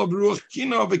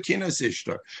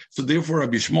therefore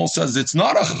Rabbi Shmuel says it's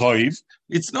not a chayv,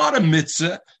 it's not a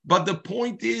mitzvah, but the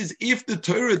point is, if the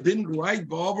Torah didn't write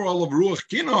v'over of ruach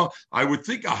kina, I would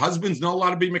think a husband's not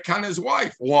allowed to be mekana his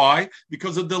wife. Why?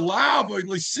 Because of the law. So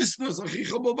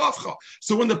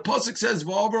when the pasuk says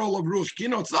v'over of ruach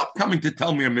kina, it's not coming to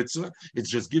tell me a mitzvah, it's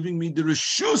just giving me the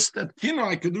reshus that kina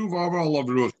I could do v'over of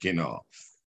ruach kina.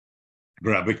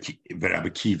 Rabbi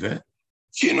Kiva,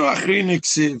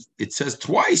 it says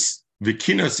twice,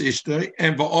 v'kinos ishtay,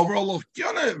 and v'overall of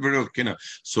kina.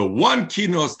 So one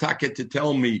kino is taket to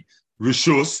tell me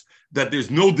rishus that there's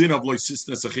no din of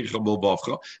loisisnes achicha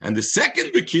b'lvavcha, and the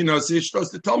second v'kinos ishtay is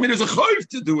to tell me there's a chayv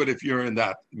to do it if you're in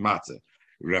that matzah.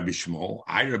 Rabbi Shmuel,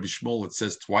 it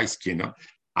says twice kina.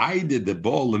 I did the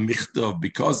ball michtav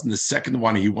because in the second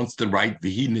one he wants to write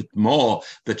vihi nitma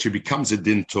that she becomes a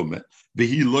din tumah,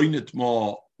 vihi loy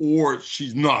nitma or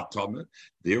she's not tumah.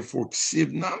 Therefore,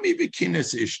 ksiv nami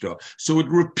v'kines ishta. So it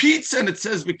repeats and it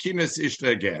says v'kines ishta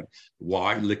again.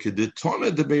 Why? Look at the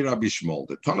Tana de Rabbi Shmuel.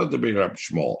 The Tana de Rabbi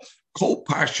Shmuel. Kol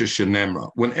parsha shenemra.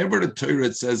 Whenever the Torah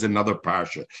it says another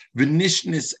parsha,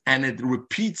 v'nishnis, and it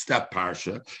repeats that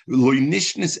parsha, lo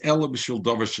nishnis ela b'shel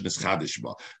davar shenis chadish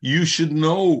ba. You should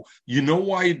know. You know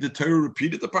why the Torah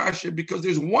repeated the parsha? Because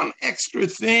there's one extra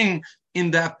thing in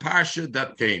that parsha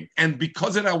that came, and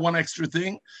because of that one extra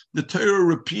thing, the Torah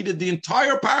repeated the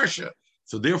entire parsha.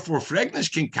 So therefore,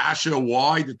 Fregnish can kasha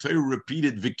why the Torah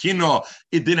repeated Vikino,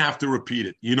 it didn't have to repeat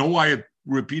it. You know why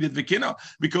repeated Vikina,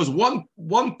 because one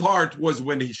part was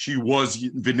when she was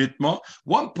Vinitma,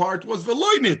 one part was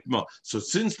Veloy Nitma. So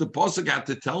since the Pasuk had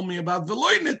to tell me about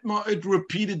Veloy Nitma, it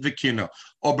repeated Vikina.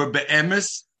 Aber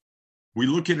be'emes, we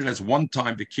look at it as one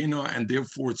time Vikina, and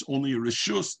therefore it's only a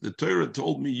Rishus. The Torah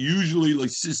told me usually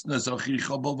Leisisnas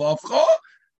Achicha B'Vavcha.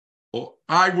 Or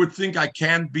I would think I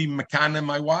can't be Mekana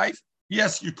my wife.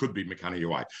 Yes, you could be Mekana your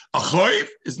wife. A Chayiv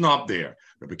is not there.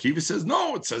 Rabbi Kiva says,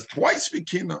 no, it says twice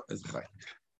Vikina as Chayiv.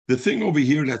 The thing over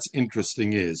here that's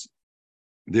interesting is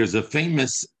there's a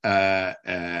famous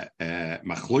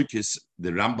Machloikis,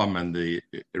 the Rambam and the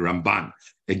Ramban.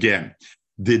 Again,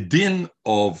 the din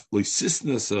of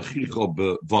Leisisnas Achicha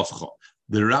B'Vavcha.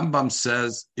 The Rambam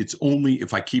says it's only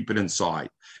if I keep it inside.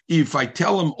 If I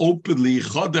tell him openly,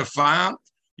 Chadafan,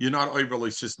 you're not over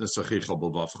Leisisnas Achicha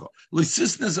B'Vavcha.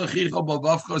 Leisisnas Achicha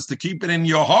B'Vavcha is to keep it in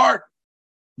your heart.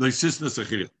 Leisisnas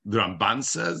Achicha. The Ramban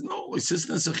says no.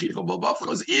 Leisisnas Achicha B'Vavcha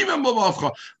is even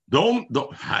B'Vavcha.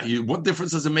 What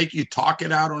difference does it make you talk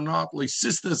it out or not?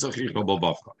 Leisisnas Achicha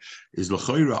B'Vavcha is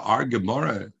l'chayra our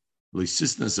Gemara.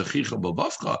 Leisisnas Achicha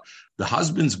B'Vavcha. The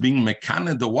husband's being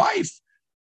mekana the wife.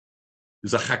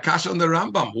 There's a chakash on the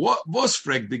Rambam. What was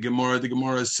freg the Gemara? The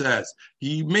Gemara says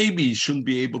he maybe shouldn't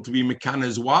be able to be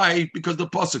mekana's wife because the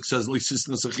pasuk says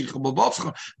leisisnas achicha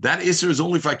b'vavcha. That isser is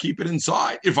only if I keep it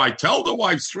inside. If I tell the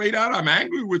wife straight out, I'm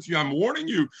angry with you, I'm warning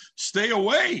you, stay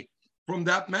away from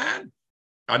that man.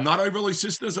 I'm not over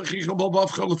leisisnas achicha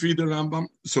b'vavcha lefi the Rambam.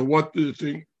 So what do you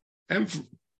think?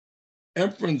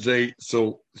 Emfron say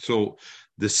so.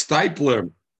 The Stipler.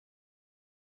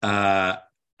 The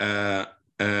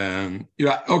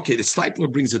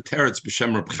Stipler brings a teretz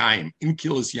b'shem Reb Chaim in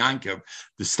Kilis Yankov.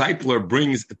 The Stipler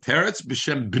brings a teretz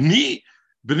b'shem B'ni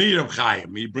Reb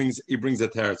Chaim. He brings a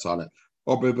teretz on it.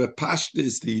 Or Pashta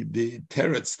is the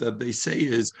teretz that they say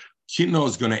is Kino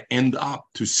is going to end up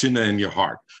to sinna in your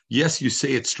heart. Yes, you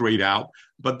say it straight out,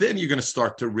 but then you're going to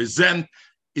start to resent.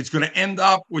 It's going to end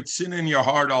up with sin in your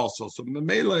heart also. So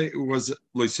Memele was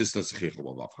Leisisnas Achicha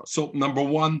B'Vavcha. So number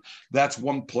one, that's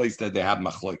one place that they had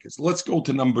machlokes. Let's go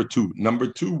to number two. Number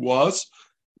two was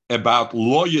about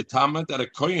lo yitama, that a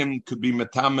kohen could be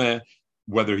metame,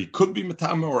 whether he could be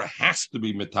metame or has to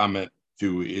be metame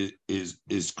to is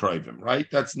krivim, right?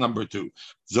 That's number two.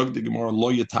 Zog the Gemara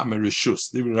lo yitame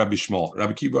rishus. Rabbi Shmuel.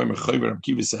 Rabbi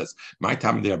Kiva says, my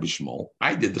time Rabbi Shmuel.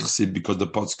 I did the chesed because the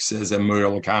pasuk says Emor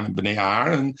Elokan b'nei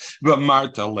Aaron, but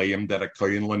Marta leim that a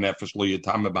kohen lenefesh lo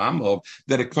yitame b'amov,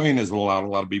 that a kohen is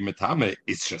allowed to be metame.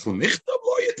 It's just l'nichtav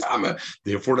lo yitame.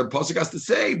 Therefore, the pasuk has to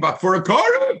say, but for a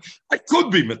kohen, I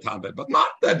could be metame, but not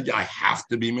that I have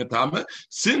to be metame.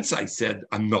 Since I said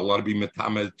I'm not allowed to be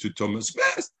metame to Thomas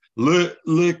Fest. I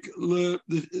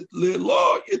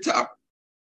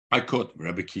could.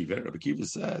 Rabbi Kiva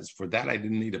says, for that I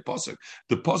didn't need a pasuk.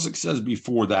 The pasuk says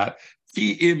before that, that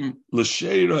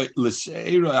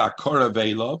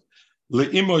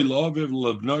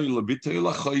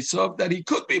he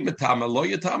could be metame, lo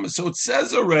yatame. So it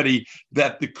says already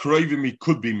that the kroivim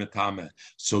could be metame.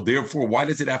 So therefore, why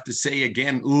does it have to say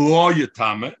again lo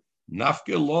yatame?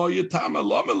 Nafka lo yatame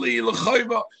lomeli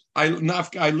l'chayva. I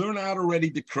learn out already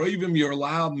the kroivim you're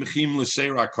allowed mechim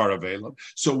l'seira karavela.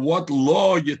 So what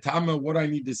law yatama? What I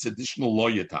need this additional law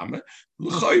yatama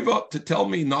l'chayva to tell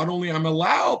me not only I'm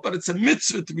allowed, but it's a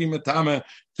mitzvah to be metame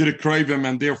to the kroivim,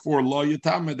 and therefore law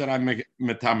yatama that I'm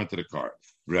metame to the kar.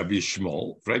 Rabbi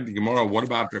Shmuel, Fred the Gemara. What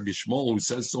about Rabbi Shmuel who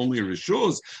says it's only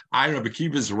rishus? Rabbi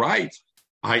Kiva is right.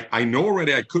 I know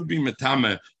already I could be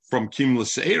metame from kim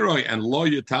l'seiroi, and law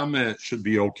yatama should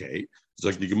be okay.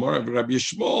 Like the Gemara of Rabbi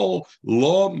Shmuel,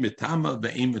 law mitama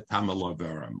ve'im mitama lo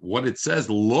veram. What it says,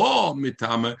 law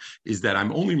mitama, is that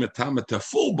I'm only mitama to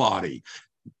full body.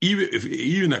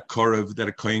 Even a korev that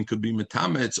a kohen could be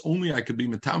mitama, it's only I could be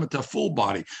mitama to full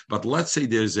body. But let's say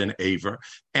there's an aver,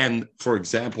 and for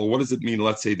example, what does it mean?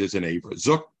 Let's say there's an aver.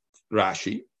 Zuk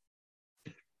Rashi.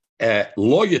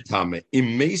 Lo yatame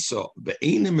imesa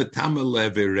ve'enim mitama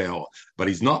levereo, but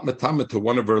he's not mitama to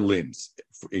one of her limbs.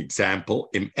 For example,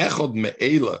 im echod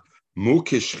me'ela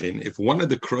mukeshchin, if one of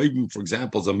the kroivim, for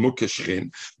example, is a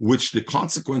mukeshchin, which the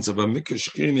consequence of a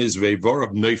mukeshchin is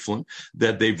ve'vorav neiflin,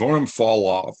 that they vorim fall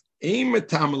off, ein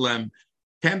metamalem,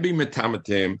 can be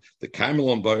metamatim, the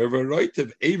kaimelon ba'ever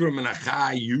roitiv, ever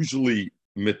menachai, usually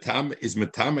Metam is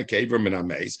metame aver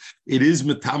minames. It is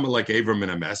metame like aver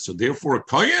minames. So therefore, a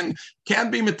kohen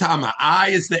can be metame. I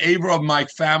is the aver of my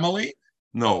family.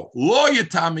 No, lo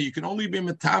yatame. You can only be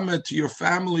metame to your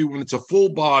family when it's a full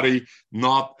body,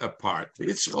 not a part.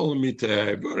 It's so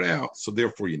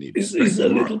therefore you need. It's a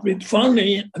little bit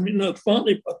funny. I mean, not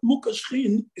funny, but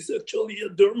mukashchin is actually a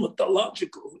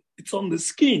dermatological. It's on the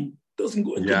skin. doesn't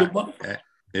go into Yeah, the body.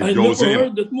 it I goes never in.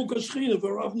 heard that Mukashchina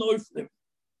were of Neuflim.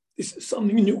 This is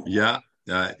something new. Yeah.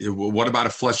 What about a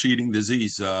flesh-eating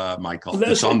disease, Michael?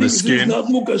 Flesh It's on the eating is skin. not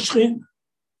Mukashchina.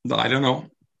 I don't know.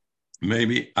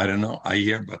 Maybe I don't know. I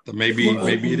hear, but maybe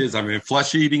it is. I mean,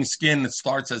 flesh-eating skin. It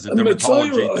starts as a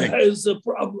dermatology thing. Has a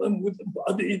problem with the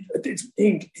body that it's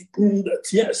being eaten.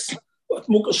 That's yes, but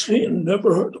Mukashchina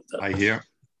never heard of that. I hear.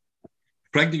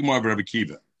 Practically more of Rabbi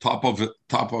Kiva, top of the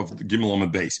Gimel on the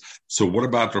base. So what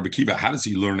about Rabbi Kiva? How does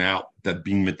he learn out that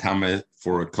being metame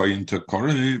for a kohen to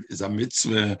korev is a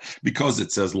mitzvah? Because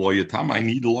it says lo yatama. I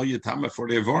need lo yatama for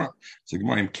the evarim. So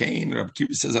Gemara Cain, Rabbi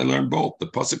Kiva says I learned both. The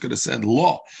pasuk could have said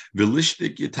lo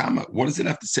velishtik yatama. What does it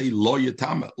have to say lo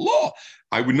yatama? Lo.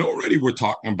 I would know already we're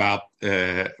talking about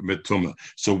metuma.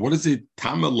 So what is it?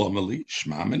 Tama lomali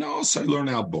shma mino. So I learn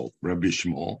out both. Rabbi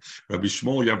Shmuel,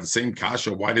 you have the same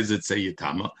kasha. Why does it say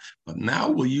yatama? But now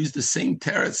we'll use the same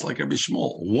teretz like Rabbi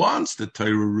Shmuel. Once the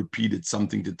Torah repeated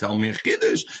something to tell me a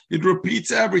chiddush, it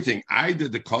repeats everything. I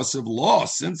did the cause of law.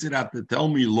 Since it had to tell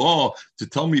me law, to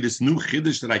tell me this new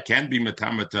chiddush that I can't be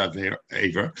metama to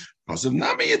aver, because of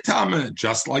Nami Yatama,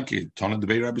 just like it, Tana de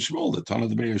Rabbi Shmuel, the Tana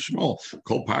de Rabbi Shmuel,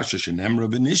 Kol Pasha Shenemra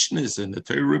V'Nishnis, and the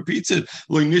Torah repeats it,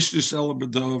 Lo Nishnis El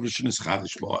B'Dover Shnis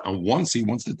Chadish Ba. And once he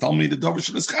wants to tell me the Dover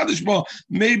Shnis Chadish Ba,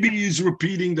 maybe he's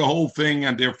repeating the whole thing,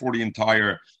 and therefore the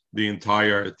entire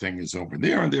thing is over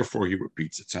there, and therefore he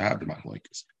repeats it. So I have the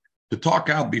machlokes. To talk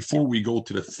out before we go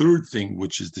to the third thing,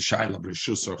 which is the Shaila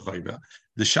B'Reshus or Chayva,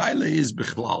 the Shaila is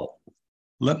Bichlal.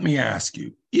 Let me ask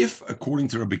you, if according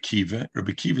to Rabbi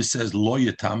Kiva says lo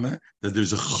yatama, that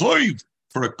there's a choiv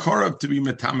for a korav to be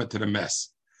metama to the mess.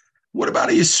 What about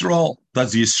a Yisrael?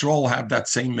 Does Yisrael have that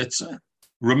same mitzvah?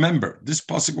 Remember, this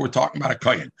pasuk we're talking about a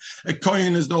kohen. A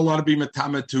kohen is not allowed to be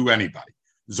metama to anybody.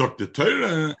 Zok the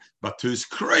Torah, but to his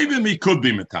krayvim he could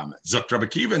be metama. Zok Rabbi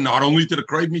Kiva, not only to the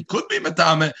krayvim he could be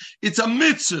metama, it's a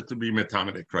mitzvah to be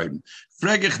metama to krayvim.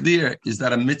 Fregich dir, is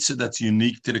that a mitzvah that's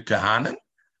unique to the kahanim?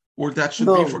 Or that should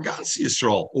be for Gans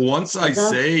Yisrael. Once I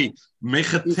say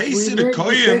Mechatesi the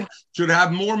Koyim should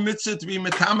have more mitzvah to be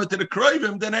metama to the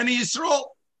Koyim than any Yisrael.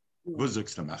 Was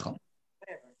sagst du machen?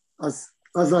 As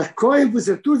a Koyim was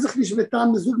tut sich nicht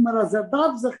metama, sag mal as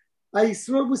darf sich a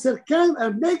Yisrael was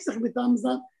kann makes sich metama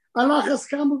sein. Allah has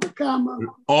come to come.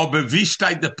 Aber wie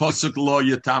steht der Pasuk lo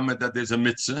yatama that there's a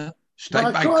mitzvah?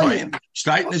 Steht bei Koyim,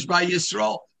 steht nicht bei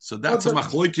Yisrael. So that's a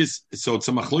machlokes. So it's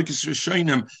a machlokes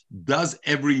rishonim. Does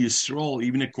every Yisrael,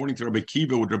 even according to Rabbi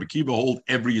Kiva, would Rabbi Kiva hold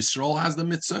every Yisrael has the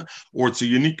mitzvah, or it's a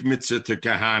unique mitzvah to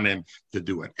kahanim to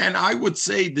do it? And I would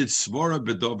say that svara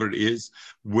bedover is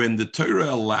when the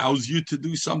Torah allows you to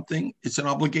do something, it's an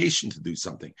obligation to do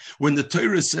something. When the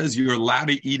Torah says you're allowed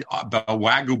to eat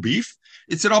wagyu beef,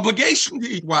 it's an obligation to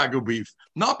eat wagyu beef.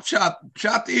 Not pshat.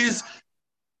 Pshat is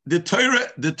the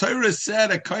Torah said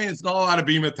a kohen is not allowed to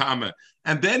be metama.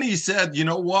 And then he said, you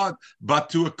know what? But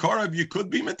to a korav, you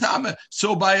could be metama.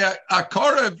 So by a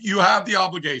korav, you have the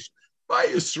obligation. By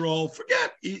Yisrael,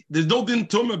 forget. There's no din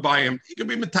tumah by him. He can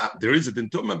be metama. There is a din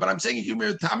tumah, but I'm saying he can be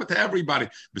metama to everybody.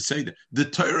 But say that the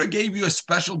Torah gave you a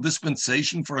special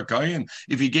dispensation for a kohen.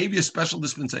 If he gave you a special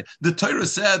dispensation, the Torah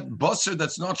said, basar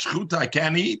that's not shchuta, I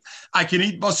can't eat. I can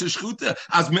eat basar shchuta.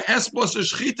 As me es basar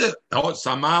shchita. Oh,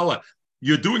 samala.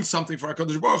 You're doing something for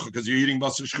HaKadosh Baruch Hu because you're eating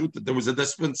basar shchuta. There was a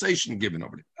dispensation given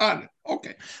over there.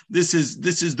 Okay. This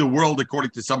is the world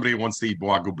according to somebody who wants to eat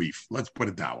wagyu beef. Let's put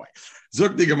it that way.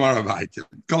 Zuk di Gemara vayter.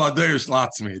 Kol aderish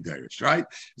latzmei aderish, right?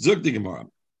 Zuk di Gemara.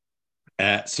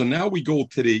 So now we go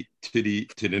to the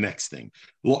next thing.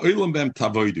 Lo olam bem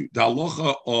tavoidu. The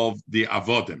halacha of the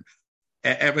avodim.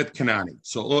 Evet Kanani.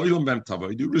 So Oilam Bem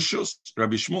Tavoidu Rishus.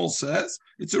 Rabbi Shmuel says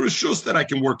it's a Rishus that I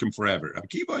can work him forever. I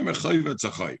did the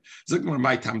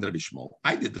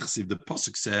chesiv. The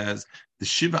pasuk says the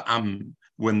Shiva Am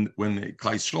when Klai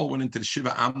Yisrael went into the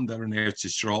Shiva Am there in Eretz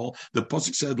Yisrael. The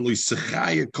pasuk said Lo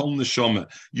Yischaya Kol Neshama.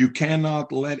 You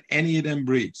cannot let any of them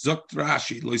breathe. Zok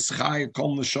Rashi Lo Yischaya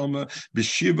Kol Neshama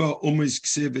B'Shiva Umis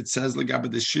Ksiv. It says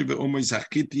Legaba the Shiva Umis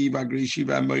Hachiti V'Agri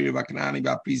Shiva Amoyer V'Kanani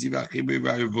V'Apizi V'Achibu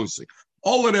V'Ayavusi.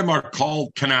 All of them are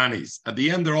called Cananis. At the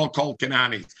end, they're all called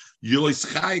Cananis.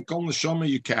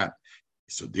 You can't.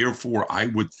 So therefore, I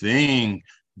would think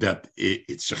that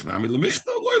it's Shechnami L'michta,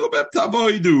 Lo'ilam Bem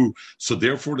Tavoidu. So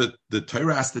therefore, the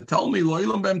Torah has to tell me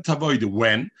Lo'ilam Bem Tavoidu.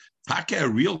 When Taka, a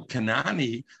real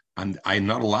Canani, and I'm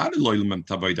not allowed to Lo'ilam Bem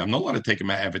Tavoidu. I'm not allowed to take him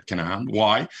at Evet Canaan.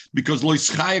 Why? Because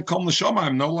Lo'ischaya Kol Neshama,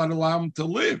 I'm not allowed to allow him to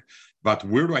live. But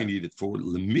where do I need it for?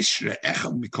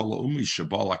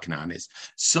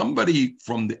 Somebody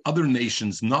from the other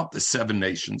nations, not the 7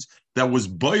 nations, that was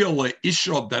Bayala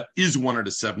Ishod, that is one of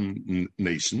the 7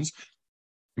 nations.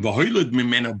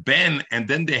 ben, and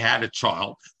then they had a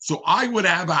child. So I would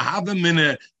have a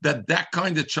havamina that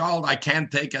kind of child I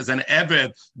can't take as an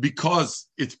eved because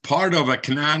it's part of a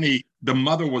Kanani. The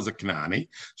mother was a Kanani.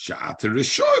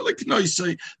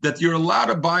 That you're allowed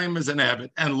to buy him as an eved,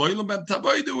 and loylam ben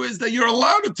tavoidu is that you're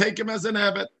allowed to take him as an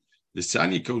eved. The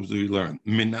Sanya codes we learn.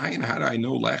 Minayin had I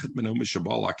know lechet min umas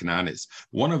shabal Kananis.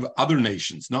 One of other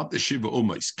nations, not the Shiva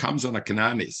Umas, comes on a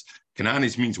Kananis.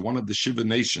 Kananis means one of the Shiva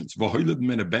nations. The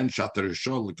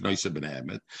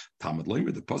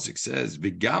pasuk says,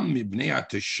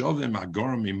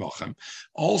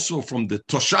 also from the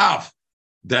Toshav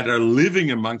that are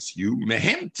living amongst you,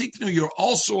 mehem tiknu, you're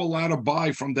also allowed to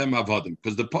buy from them avadim.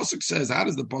 Because the pasuk says, how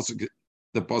does the pasuk?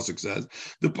 The pasuk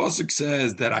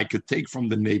says that I could take from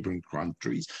the neighboring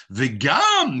countries.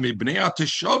 V'gam mibnei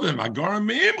ateshavim agarim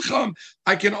meimcham.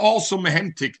 I can also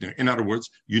mehem tiknu. In other words,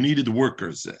 you needed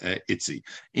workers. Itzi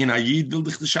in ayid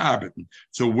vildich t'shabeten.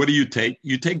 So what do you take?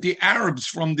 You take the Arabs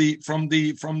from the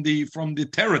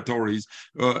territories,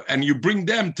 and you bring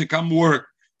them to come work.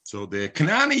 So the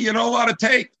Kanani, you're not allowed to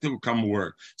take to come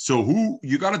work. So who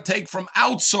you got to take from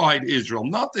outside Israel,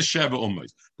 not the Sheva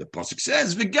Ummahs. The pasuk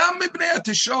says,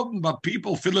 but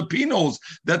people, Filipinos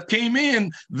that came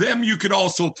in, them you could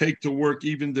also take to work,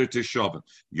 even their Teshavim.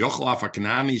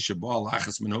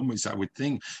 I would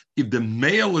think if the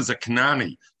male is a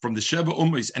Kanani from the Sheva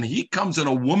Ummahs and he comes in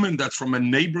a woman that's from a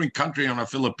neighboring country on a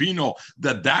Filipino,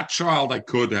 that child I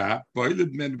could have.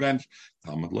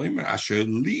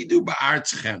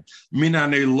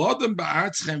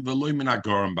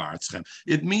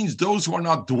 It means those who are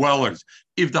not dwellers.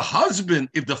 If the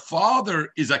father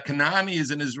is a Kanani,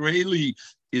 is an Israeli,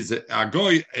 is a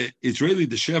Goy, Israeli,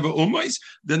 the Sheva Ummahs,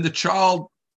 then the child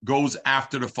goes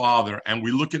after the father, and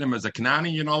we look at him as a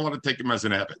Kanani, you're not allowed to take him as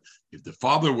an Ebed. If the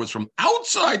father was from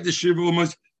outside the Sheva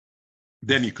Ummahs,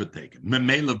 then you could take it.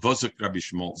 Memela vosuk Rabbi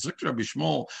Shmuel. Zuk Rabbi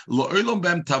Shmuel. Lo'olam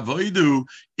bem tavoidu.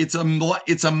 It's a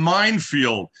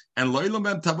minefield, and lo'olam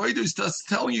bem tavoidu is just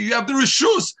telling you have the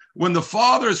reshus when the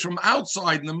father is from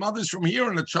outside and the mother is from here,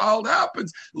 and the child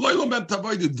happens. Lo'olam bem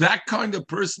tavoidu. That kind of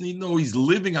person, even though he's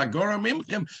living agora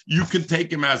mimchem, you can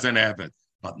take him as an avid,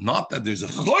 but not that there's a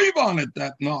choiv on it.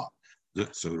 That not.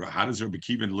 So how does Rabbi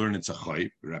Kiva learn it's a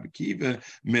choiv? Rabbi Kiva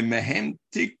mehem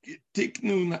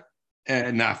tiknu.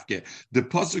 Nafke. The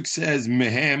pasuk says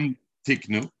mehem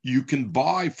tiknu. You can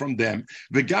buy from them.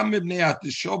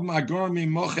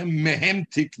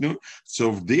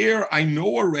 So there, I know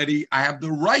already. I have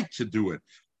the right to do it.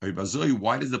 Why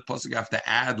does the pasuk have to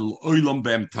add oilam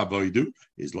bem tavoidu?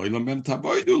 Is oilam bem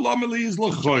tavoidu? Lameli is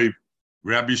lochoyv.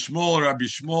 Rabbi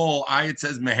Shmuel. It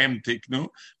says mehem tiknu.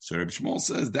 So Rabbi Shmuel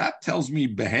says that tells me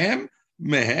behem.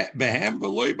 That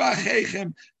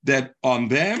on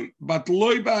them, but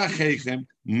loy ba'achechem,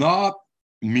 not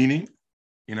meaning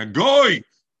in a goy,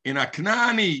 in a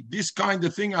knani, this kind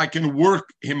of thing I can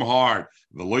work him hard.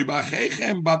 Loy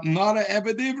ba'achechem, but not a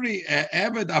eved ivri,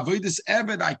 eved avodas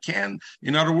eved. I can't.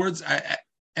 In other words,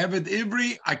 eved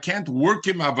ivri, I can't work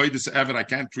him avodas eved. I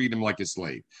can't treat him like a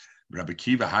slave. Rabbi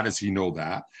Kiva, how does he know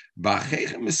that? The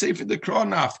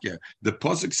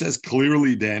pasuk says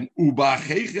clearly then,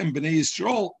 Uba'achechem b'nei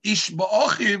Yisrael ish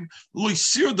ba'achiv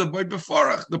loisirda by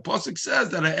befarach. The pasuk says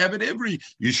that I have it every.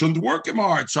 You shouldn't work him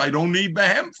hard, so I don't need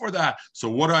behem for that. So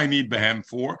what do I need behem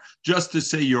for? Just to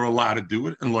say you're allowed to do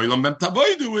it. And loylam ben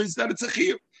tavoidu is that it's a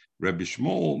chiyuv. Rabbi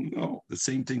Shmuel, no, the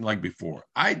same thing like before.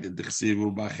 I did the chsiv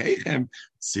uba'achechem,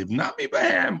 siv nami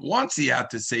behem. Once he had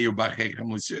to say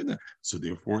uba'achechem l'sirda, so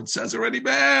therefore it says already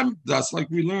behem. That's like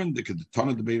we learned the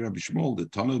Tana de Rabbi Shmuel, the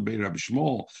Tana de Rabbi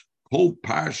Shmuel. Kol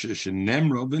parshish and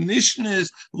nemra the nishnis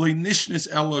loy nishnis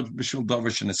elad b'shul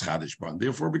davish and chadish ban.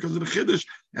 Therefore, because of the chiddush,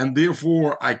 and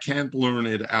therefore I can't learn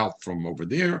it out from over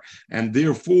there, and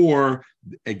therefore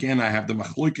again I have the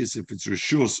machlokes if it's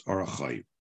reshus or a chayiv.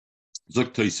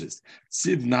 Zok toises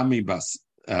siv nami bas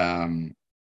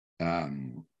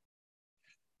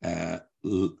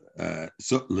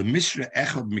so lemishra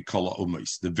echad mikola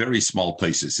umais, the very small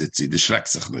places. It's the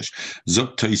shreksachlish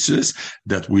zok toises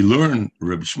that we learn.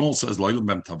 Rabbi Shmuel says loyal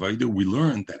bem tavaydu. We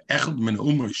learn that echad min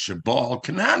umais shabal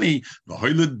kanani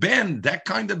v'hoyled ben. That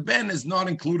kind of ben is not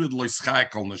included loischai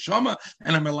kol neshama,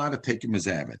 and I'm allowed to take him as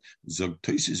avid. Zok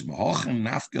toises mahachem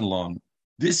nafkelon.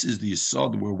 This is the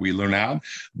yesod where we learn out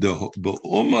the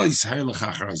be'uma is heilach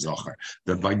achar zocher.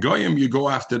 That by goyim you go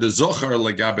after the zocher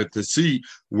legabe to see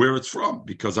where it's from,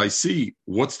 because I see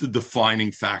what's the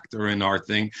defining factor in our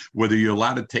thing. Whether you're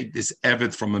allowed to take this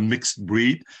evet from a mixed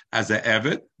breed as a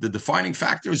evet, the defining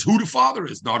factor is who the father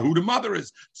is, not who the mother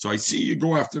is. So I see you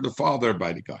go after the father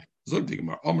by the guy.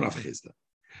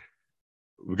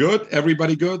 Good,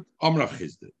 everybody good. Amrav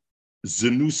Chizda.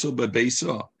 Zenusa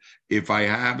bebesa. If I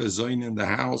have a zoin in the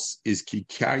house, is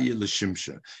kikarya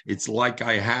l'shimsha. It's like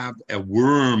I have a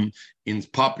worm in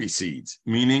poppy seeds,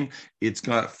 meaning it's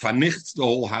going to fanichts the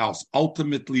whole house.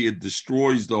 Ultimately, it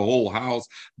destroys the whole house,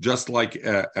 just like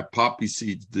a poppy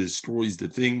seed destroys the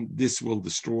thing. This will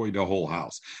destroy the whole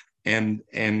house. And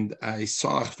I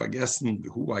saw, forgetting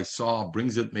who I saw,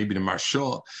 brings it maybe to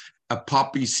Marshall. A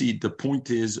poppy seed. The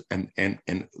point is, and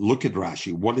look at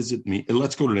Rashi. What does it mean?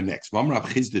 Let's go to the next.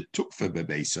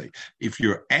 If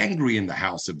you're angry in the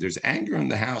house, if there's anger in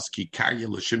the house, kikarya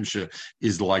l'shimsha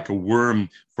is like a worm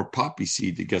for poppy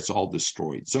seed that gets all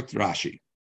destroyed. Zok Rashi.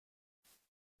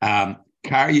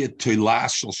 Karya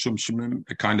toilas shel shumshimim,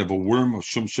 a kind of a worm of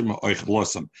shumshim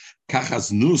oichlosam.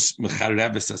 Kachas nus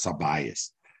mechareves es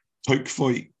abayis.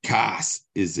 Toikfoi kas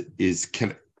is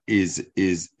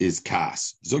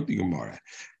kas. Zog the Gemara.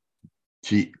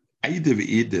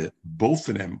 Both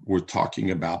of them were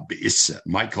talking about be'issa.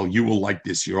 Michael, you will like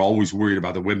this. You're always worried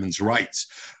about the women's rights.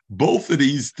 Both of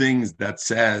these things that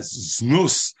says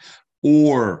znus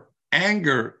or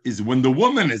anger is when the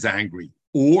woman is angry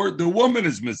or the woman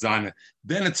is mizana.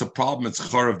 Then it's a problem. It's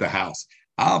chor of the house.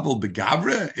 Abel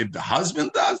begavre, if the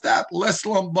husband does that, less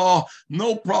lamba,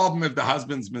 no problem if the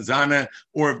husband's mizana,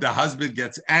 or if the husband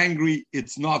gets angry,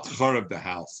 it's not chor of the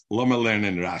house. Lama learn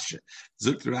in Rashi.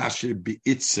 Zut Rashi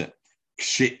bi'itze.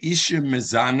 She'isha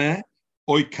mizana,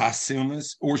 oy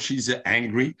kasilnas, or she's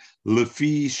angry,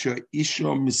 lefi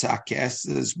she'isha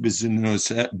misakeses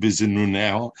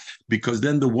bizinuneo, because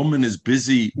then the woman is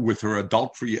busy with her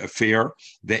adultery affair,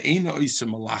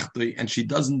 and she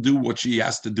doesn't do what she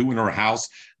has to do in her house,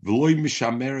 and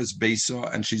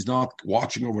she's not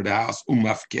watching over the house,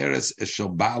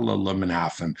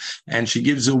 and she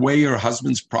gives away her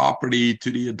husband's property to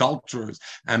the adulterers,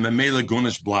 and memela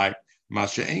gunish blai.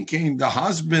 The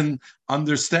husband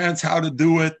understands how to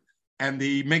do it, and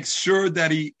he makes sure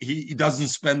that he doesn't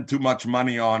spend too much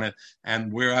money on it.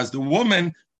 And whereas the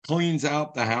woman cleans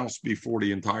out the house before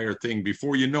the entire thing,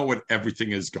 before you know it,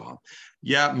 everything is gone.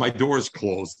 Yeah, my door is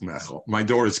closed, Mechel. My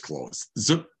door is closed.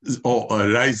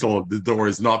 Reisel, the door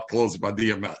is not closed by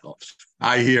the Mechel.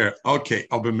 I hear. Okay,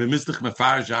 aber mir misst dich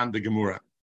mefarjan de Gemura.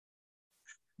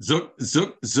 Zuk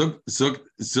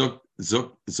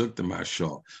the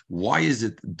Marshal. Why is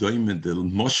it Doimid, the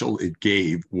mushal it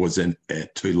gave was a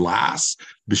toilas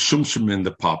b'shumshim in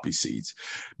the poppy seeds?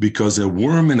 Because a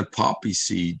worm in a poppy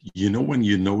seed, you know when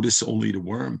you notice only the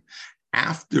worm?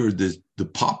 After the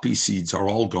poppy seeds are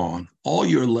all gone, all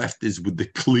you're left is with the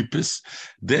klippus,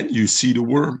 then you see the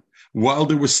worm. While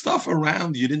there was stuff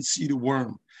around, you didn't see the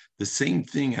worm. The same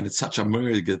thing, and it's such a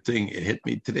very good thing, it hit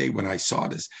me today when I saw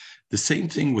this. The same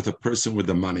thing with a person with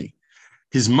the money.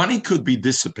 His money could be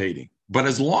dissipating, but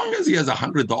as long as he has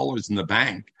 $100 in the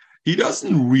bank, he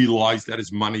doesn't realize that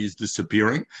his money is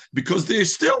disappearing because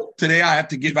there's still, today I had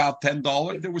to give out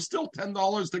 $10. There was still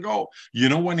 $10 to go. You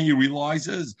know when he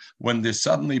realizes, when there's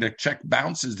suddenly the check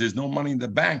bounces, there's no money in the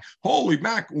bank. Holy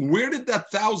mac, where did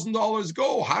that $1,000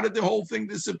 go? How did the whole thing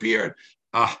disappear?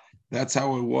 That's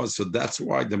how it was. So that's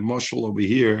why the mushal over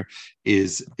here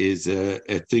is a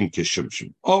thing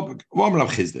kishumshum.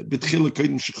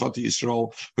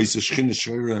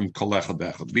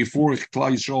 Before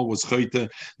Klal Yisrael was chayte,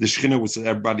 the Shechina was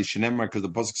everybody shenemar, because the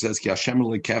pasuk says ki Hashem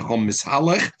lekecho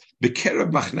mishalech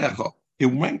bekerev machnecho. It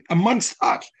went amongst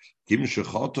us. Kim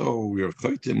shechato, we are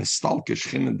chayte nestalke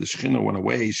Shechina. The Shechina went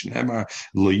away. Shenemar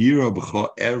loyira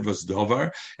b'cho ervas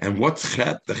dover. And what's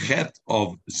chet? The chet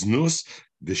of znus.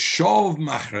 The shov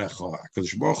machrecha,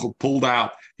 because Baruch Hu pulled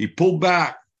out. He pulled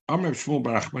back. If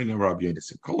somebody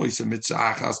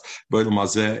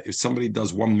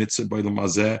does one mitzvah by the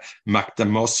mazeh,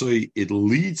 maktamosoi, it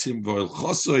leads him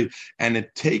and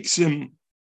it takes him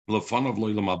lefanav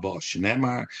lo'ilam haba.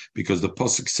 Shneimar, because the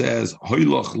pasuk says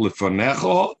hoylach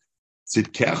lefanecha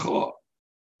tzidkecha,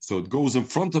 so it goes in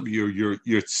front of you. Your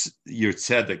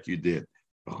tzedek you did.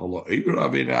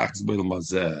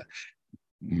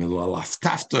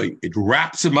 It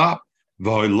wraps him up,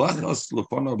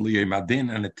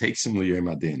 and it takes him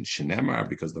liyamadin. Shenemar,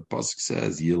 because the pasuk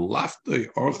says yilaftoi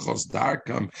orchos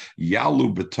darkam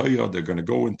yalu betoyo. They're going to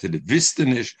go into the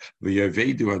vistinish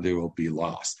v'yavedu, and they will be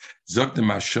lost. Zok the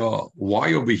Mashal.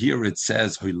 Why over here it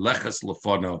says hoylechas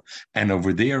lefono, and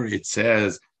over there it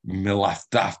says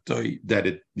milaftoi, that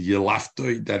it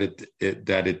yilaftoi,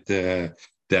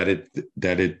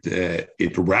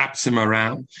 it wraps him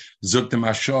around. Zok the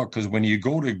Mashal, because when you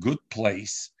go to a good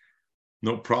place,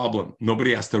 No problem.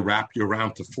 Nobody has to wrap you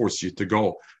around to force you to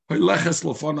go. You're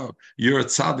a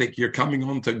tzaddik. You're coming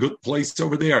on to a good place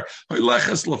over there.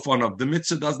 The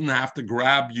mitzvah doesn't have to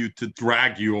grab you to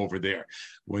drag you over there.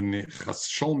 When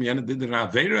Sholem did an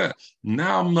avera,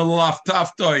 now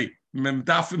melaftaftoi.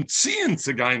 Memdafim ziehen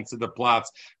zu gehen zu der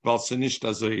Platz, weil sie nicht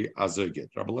as geht.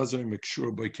 Rabbi Lezer make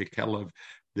sure by kekelev,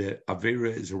 the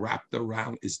avera is wrapped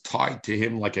around, is tied to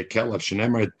him like a kelev.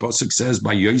 Shenemar Pasuk says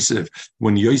by Yosef,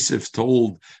 when Yosef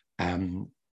told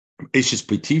Ishes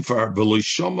Petifar,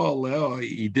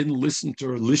 he didn't listen to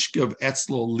her. Lishkev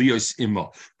Etzlo Lios Ima.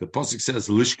 The pasuk says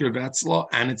Lishkev Etzlo,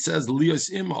 and it says Lios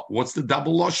Ima. What's the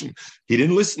double lashon? He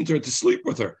didn't listen to her to sleep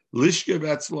with her. Lishkev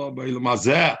Etzlo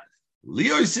Beilamazeh.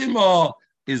 Lios Ima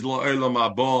is lo Elam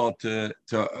Abba to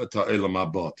Elam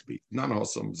Abba to be. None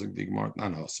awesome.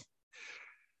 None awesome.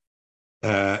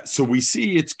 So we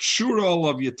see it's kshura all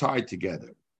of you tied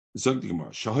together.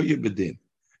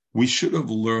 We should have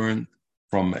learned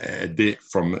from a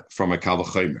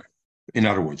kavachomer. In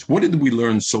other words, what did we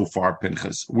learn so far,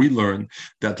 Pinchas? We learned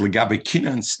that legabe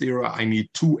kina and stira, I need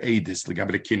two edis,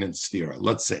 legabe kina and stira.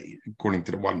 Let's say, according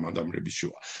to the one Madam Rabbi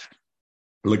Shua,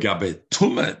 legabe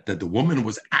tumah, that the woman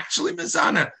was actually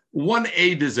mezana, one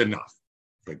aid is enough.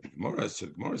 But the Gemara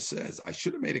says, I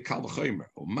should have made a kavachomer.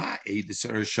 Ma edis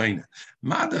harashayna.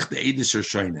 Madach the edis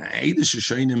harashayna. Edis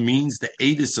harashayna means the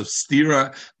edis of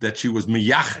stira, that she was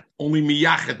miyachet, only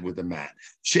miyachet with a man.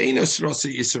 Sheina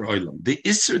srasi isra olam. The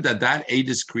isra that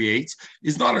edis creates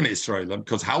is not an isra olam,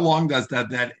 because how long does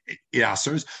that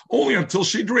yasers? Only until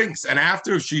she drinks, and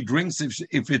after she drinks,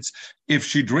 if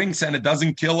she drinks and it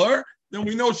doesn't kill her, then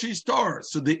we know she's tar.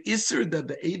 So the isser that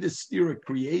the Edis stira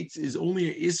creates is only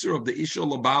an isser of the Isha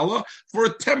Labala for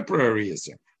a temporary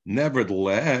isser.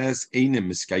 Nevertheless, you need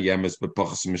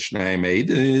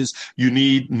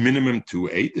minimum two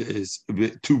edis,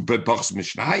 two bepachs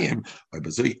mishnayim.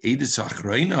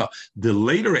 The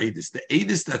later edis, the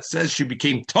edis that says she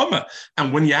became tama,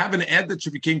 and when you have an ed that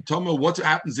she became tama, what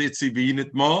happens? It's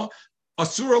ivinit ma.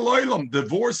 Asura loilam,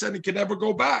 divorce, and it can never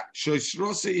go back.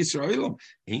 Shoisrose Israelim.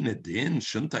 Ain't a din,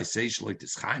 shouldn't I say shloit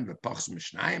is chaim bepachs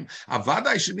mishnayim? Avad,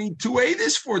 I should need two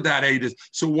edis for that edis.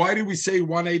 So why do we say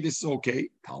one edis is okay?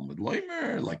 Talmud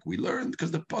Leimer, like we learned,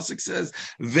 because the pasuk says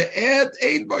ve'ed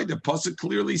ein boy. The pasuk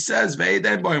clearly says ve'ed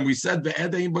ein boy, and we said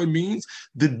ve'ed ein boy means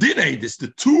the din edis,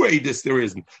 the two edis there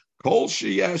isn't. Kol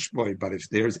sheyesh boy, but if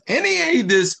there's any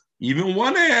edis, even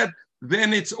one ed,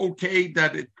 then it's okay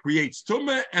that it creates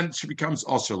tumah and she becomes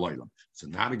asher leilam. So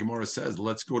now the Gemara says,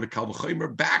 let's go to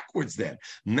Kalvachomer backwards then.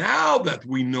 Now that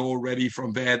we know already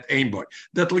from Vad Einboy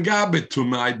that Legabit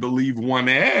tumah, I believe one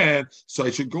ed, so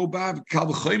I should go back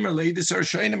Kalvachomer Leidis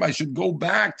Arshenim. I should go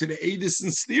back to the Edis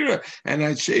and Stira, and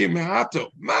I'd say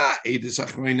Mehato Ma Edis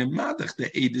Achreinim Madach the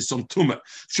Edis on tumah.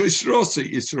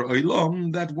 Shoisrose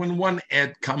Israelam, that when one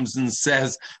ed comes and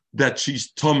says that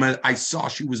she's tumah, I saw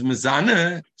she was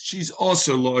mezana, she's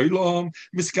also loilam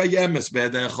miskayemes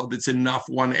ve'edechad. It's enough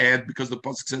one ed, because the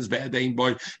pasuk says ve'edein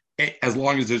boy. As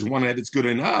long as there's one ed, it's good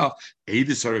enough.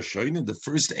 Edis harashayna. The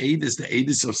first ed is the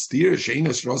edis of steer.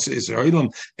 Sheinas rasa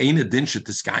Israelim ein adin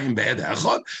sheteskayim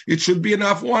ve'edechad. It should be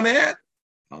enough one ed.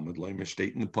 Talmud Leimer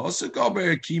state in the pasuk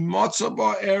aber ki matzah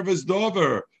ba erves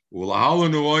dover. It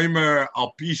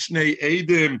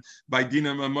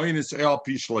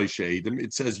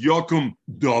says Yokum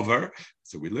Dover.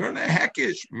 So we learn a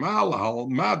hekish.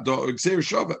 Malal, Xer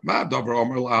Shavat, Dover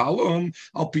Omer Lahalun,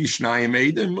 Al Pishnayim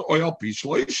Edim, or Al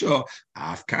Pishleisha.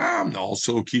 Afkam,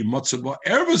 also Ki Matzaba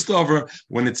Ervas Dover.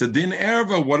 When it's a din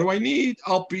erva, what do I need?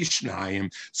 Al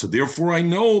Pishnayim. So therefore I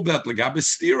know that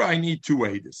Legabistira, I need two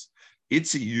edis.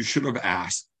 You should have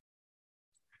asked.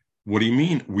 What do you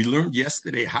mean? We learned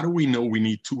yesterday. How do we know we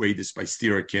need two edis by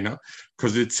stira kina?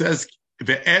 Because it says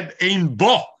the ed ein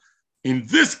bo. In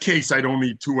this case, I don't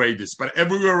need two edis, but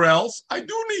everywhere else, I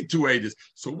do need two edis.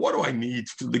 So what do I need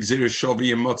for the gzera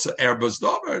shavi and matzah erbas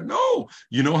davar? No,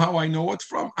 you know how I know it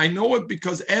from? I know it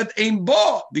because ed ein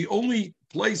bo. The only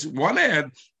place one ed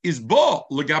is bo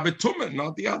legabe tumah,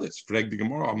 not the others. Frag the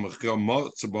Gemara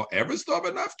matzah bo erbas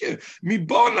davar nafke mi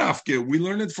bo nafke. We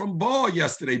learned it from bo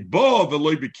yesterday. Bo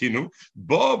v'loy bekinu,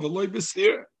 bo v'loy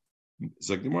b'stira.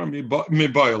 Zog the Gemara mi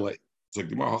boyle. Zog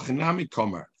the Gemara hachinami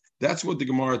komer. That's what the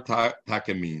Gemara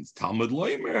taka means. Talmud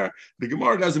Leimer. The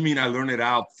Gemara doesn't mean I learn it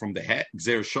out from the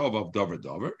Gzer Shov of Dover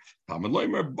Dover. Talmud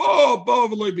Leimer. Bo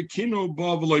v'loy bekinu,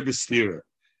 bo v'loy b'stira.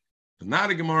 Now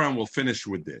the Gemara, and we'll finish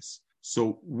with this.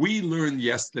 So we learned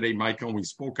yesterday, Micah, and we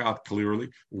spoke out clearly.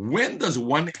 When does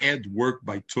one ed work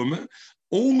by tumah?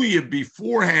 Only if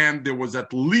beforehand there was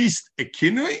at least a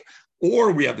kinui,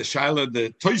 or we have the shaila,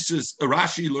 the Tosis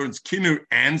Rashi learns kinui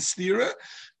and stira.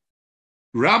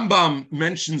 Rambam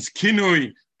mentions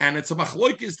kinui, and it's a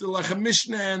machloikis the Lechem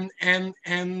Mishnah and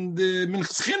the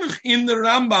Minchas Chinuch in the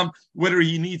Rambam whether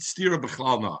he needs stira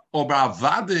b'chlal or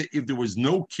ba'avada if there was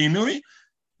no kinui.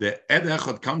 The Ed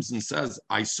Echad comes and says,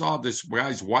 I saw this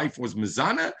guy's wife was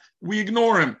Mizana, we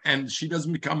ignore him, and she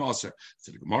doesn't become Aser.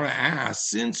 So the Gemara asks,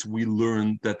 since we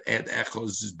learned that Ed Echad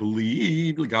is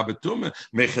believed,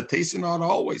 Mechatesa not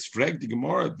always, frag the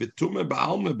Gemara, Betume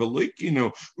Baalme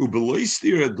Belikino,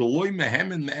 Ubeloistira, Deloy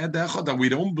Mehem and Ed Echad, that we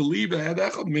don't believe Ed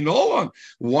Echad, Minolan.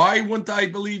 Why wouldn't I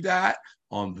believe that?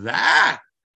 On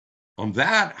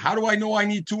that, how do I know I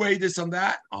need two edis on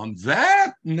that? On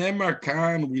that, Nemar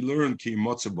Khan, we learn Ki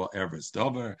Motzah Ba'eres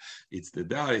Dover. It's the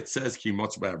da. It says Ki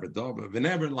Motzah Ba'eres Dover.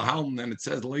 Whenever Lahalm, and it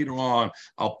says later on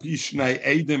Al Pishnei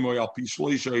Edim or Al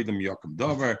Pishleish Edim Yakum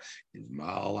Dover. Is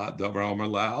Ma'al Dover Omer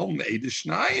Lahalm Edish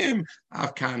Naim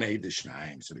Avkan Edish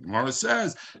Naim. So the Gemara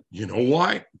says, you know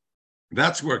why?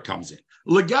 That's where it comes in.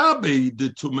 Legabe the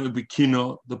tume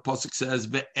bikino, the pasuk says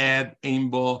ve'ed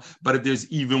aimbo, but if there's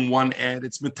even one ad,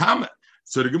 it's metame.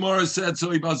 So the Gemara said,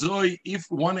 so if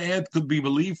one ad could be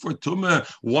believed for tume,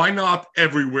 why not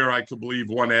everywhere I could believe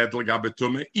one ad legabe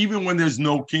tume, even when there's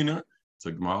no kina? It's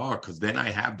like Gemara, because then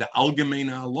I have the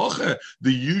algemeina halacha,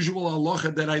 the usual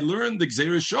halacha that I learned, the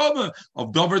gzeira shava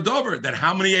of dover. That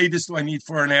how many edis do I need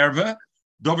for an erva?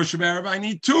 Dover sheva erva, I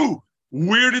need two.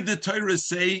 Where did the Torah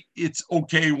say it's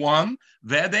okay one?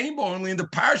 That ain't only in the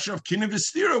parsha of Kineh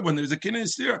V'Stira when there's a Kineh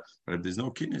V'Stira. But if there's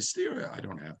no Kineh V'Stira, I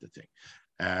don't have the thing.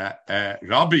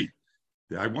 Rabbi,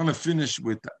 I want to finish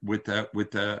with a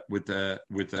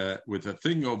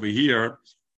thing over here.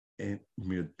 And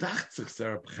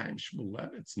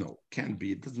no, can't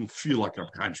be. It doesn't feel like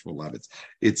Reb Chaim Shmulevitz.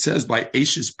 It says by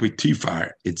Eishes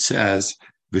Potifar. It says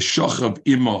V'shochav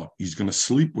Imo. He's going to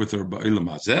sleep with her ba'olam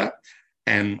hazeh,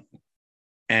 and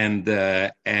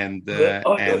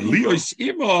Leos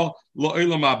Imo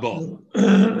la'olam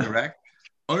haba. Correct.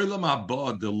 Olam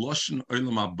haba. The lashon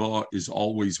olam haba is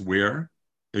always where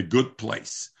a good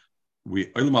place.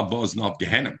 Olam haba is not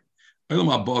Gehenna. Olam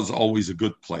haba is always a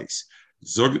good place.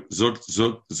 Zog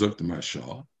the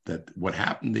Mashal that what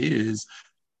happened is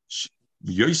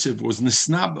Yosef was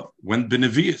Nisnaba when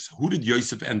Benevias. Who did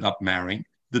Yosef end up marrying?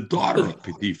 The daughter of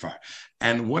Potiphar.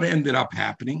 And what ended up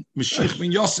happening? Mashiach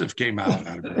ben Yosef came out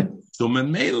of it. So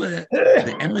Memele,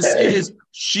 the emes is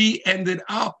she ended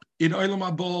up in Olam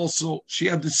Haba also. She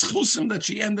had the schusim that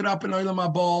she ended up in Olam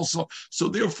Haba also. So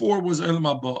therefore was Olam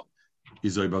Haba. The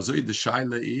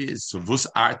shaila is so vus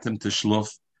artem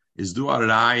teshluf is du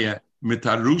araya mit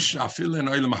arush afil in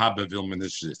Olam Haba will man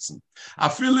nicht sitzen.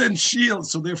 Afil in shield,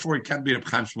 so therefore it can't be Reb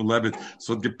Chaim Shmulevitz.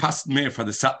 So it gepasst mehr for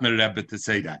the Satmar Rebbe to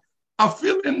say that. I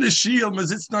feel in the shield, I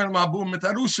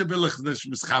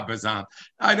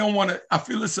don't want to. I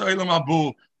feel it's Olam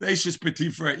Haba. The Eishes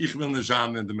Potifar, ich will nicht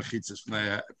an in the mechitzas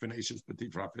von Eishes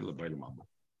Potifar. I feel it by Olam Haba.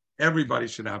 Everybody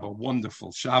should have a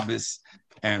wonderful Shabbos.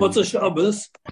 And what's a Shabbos?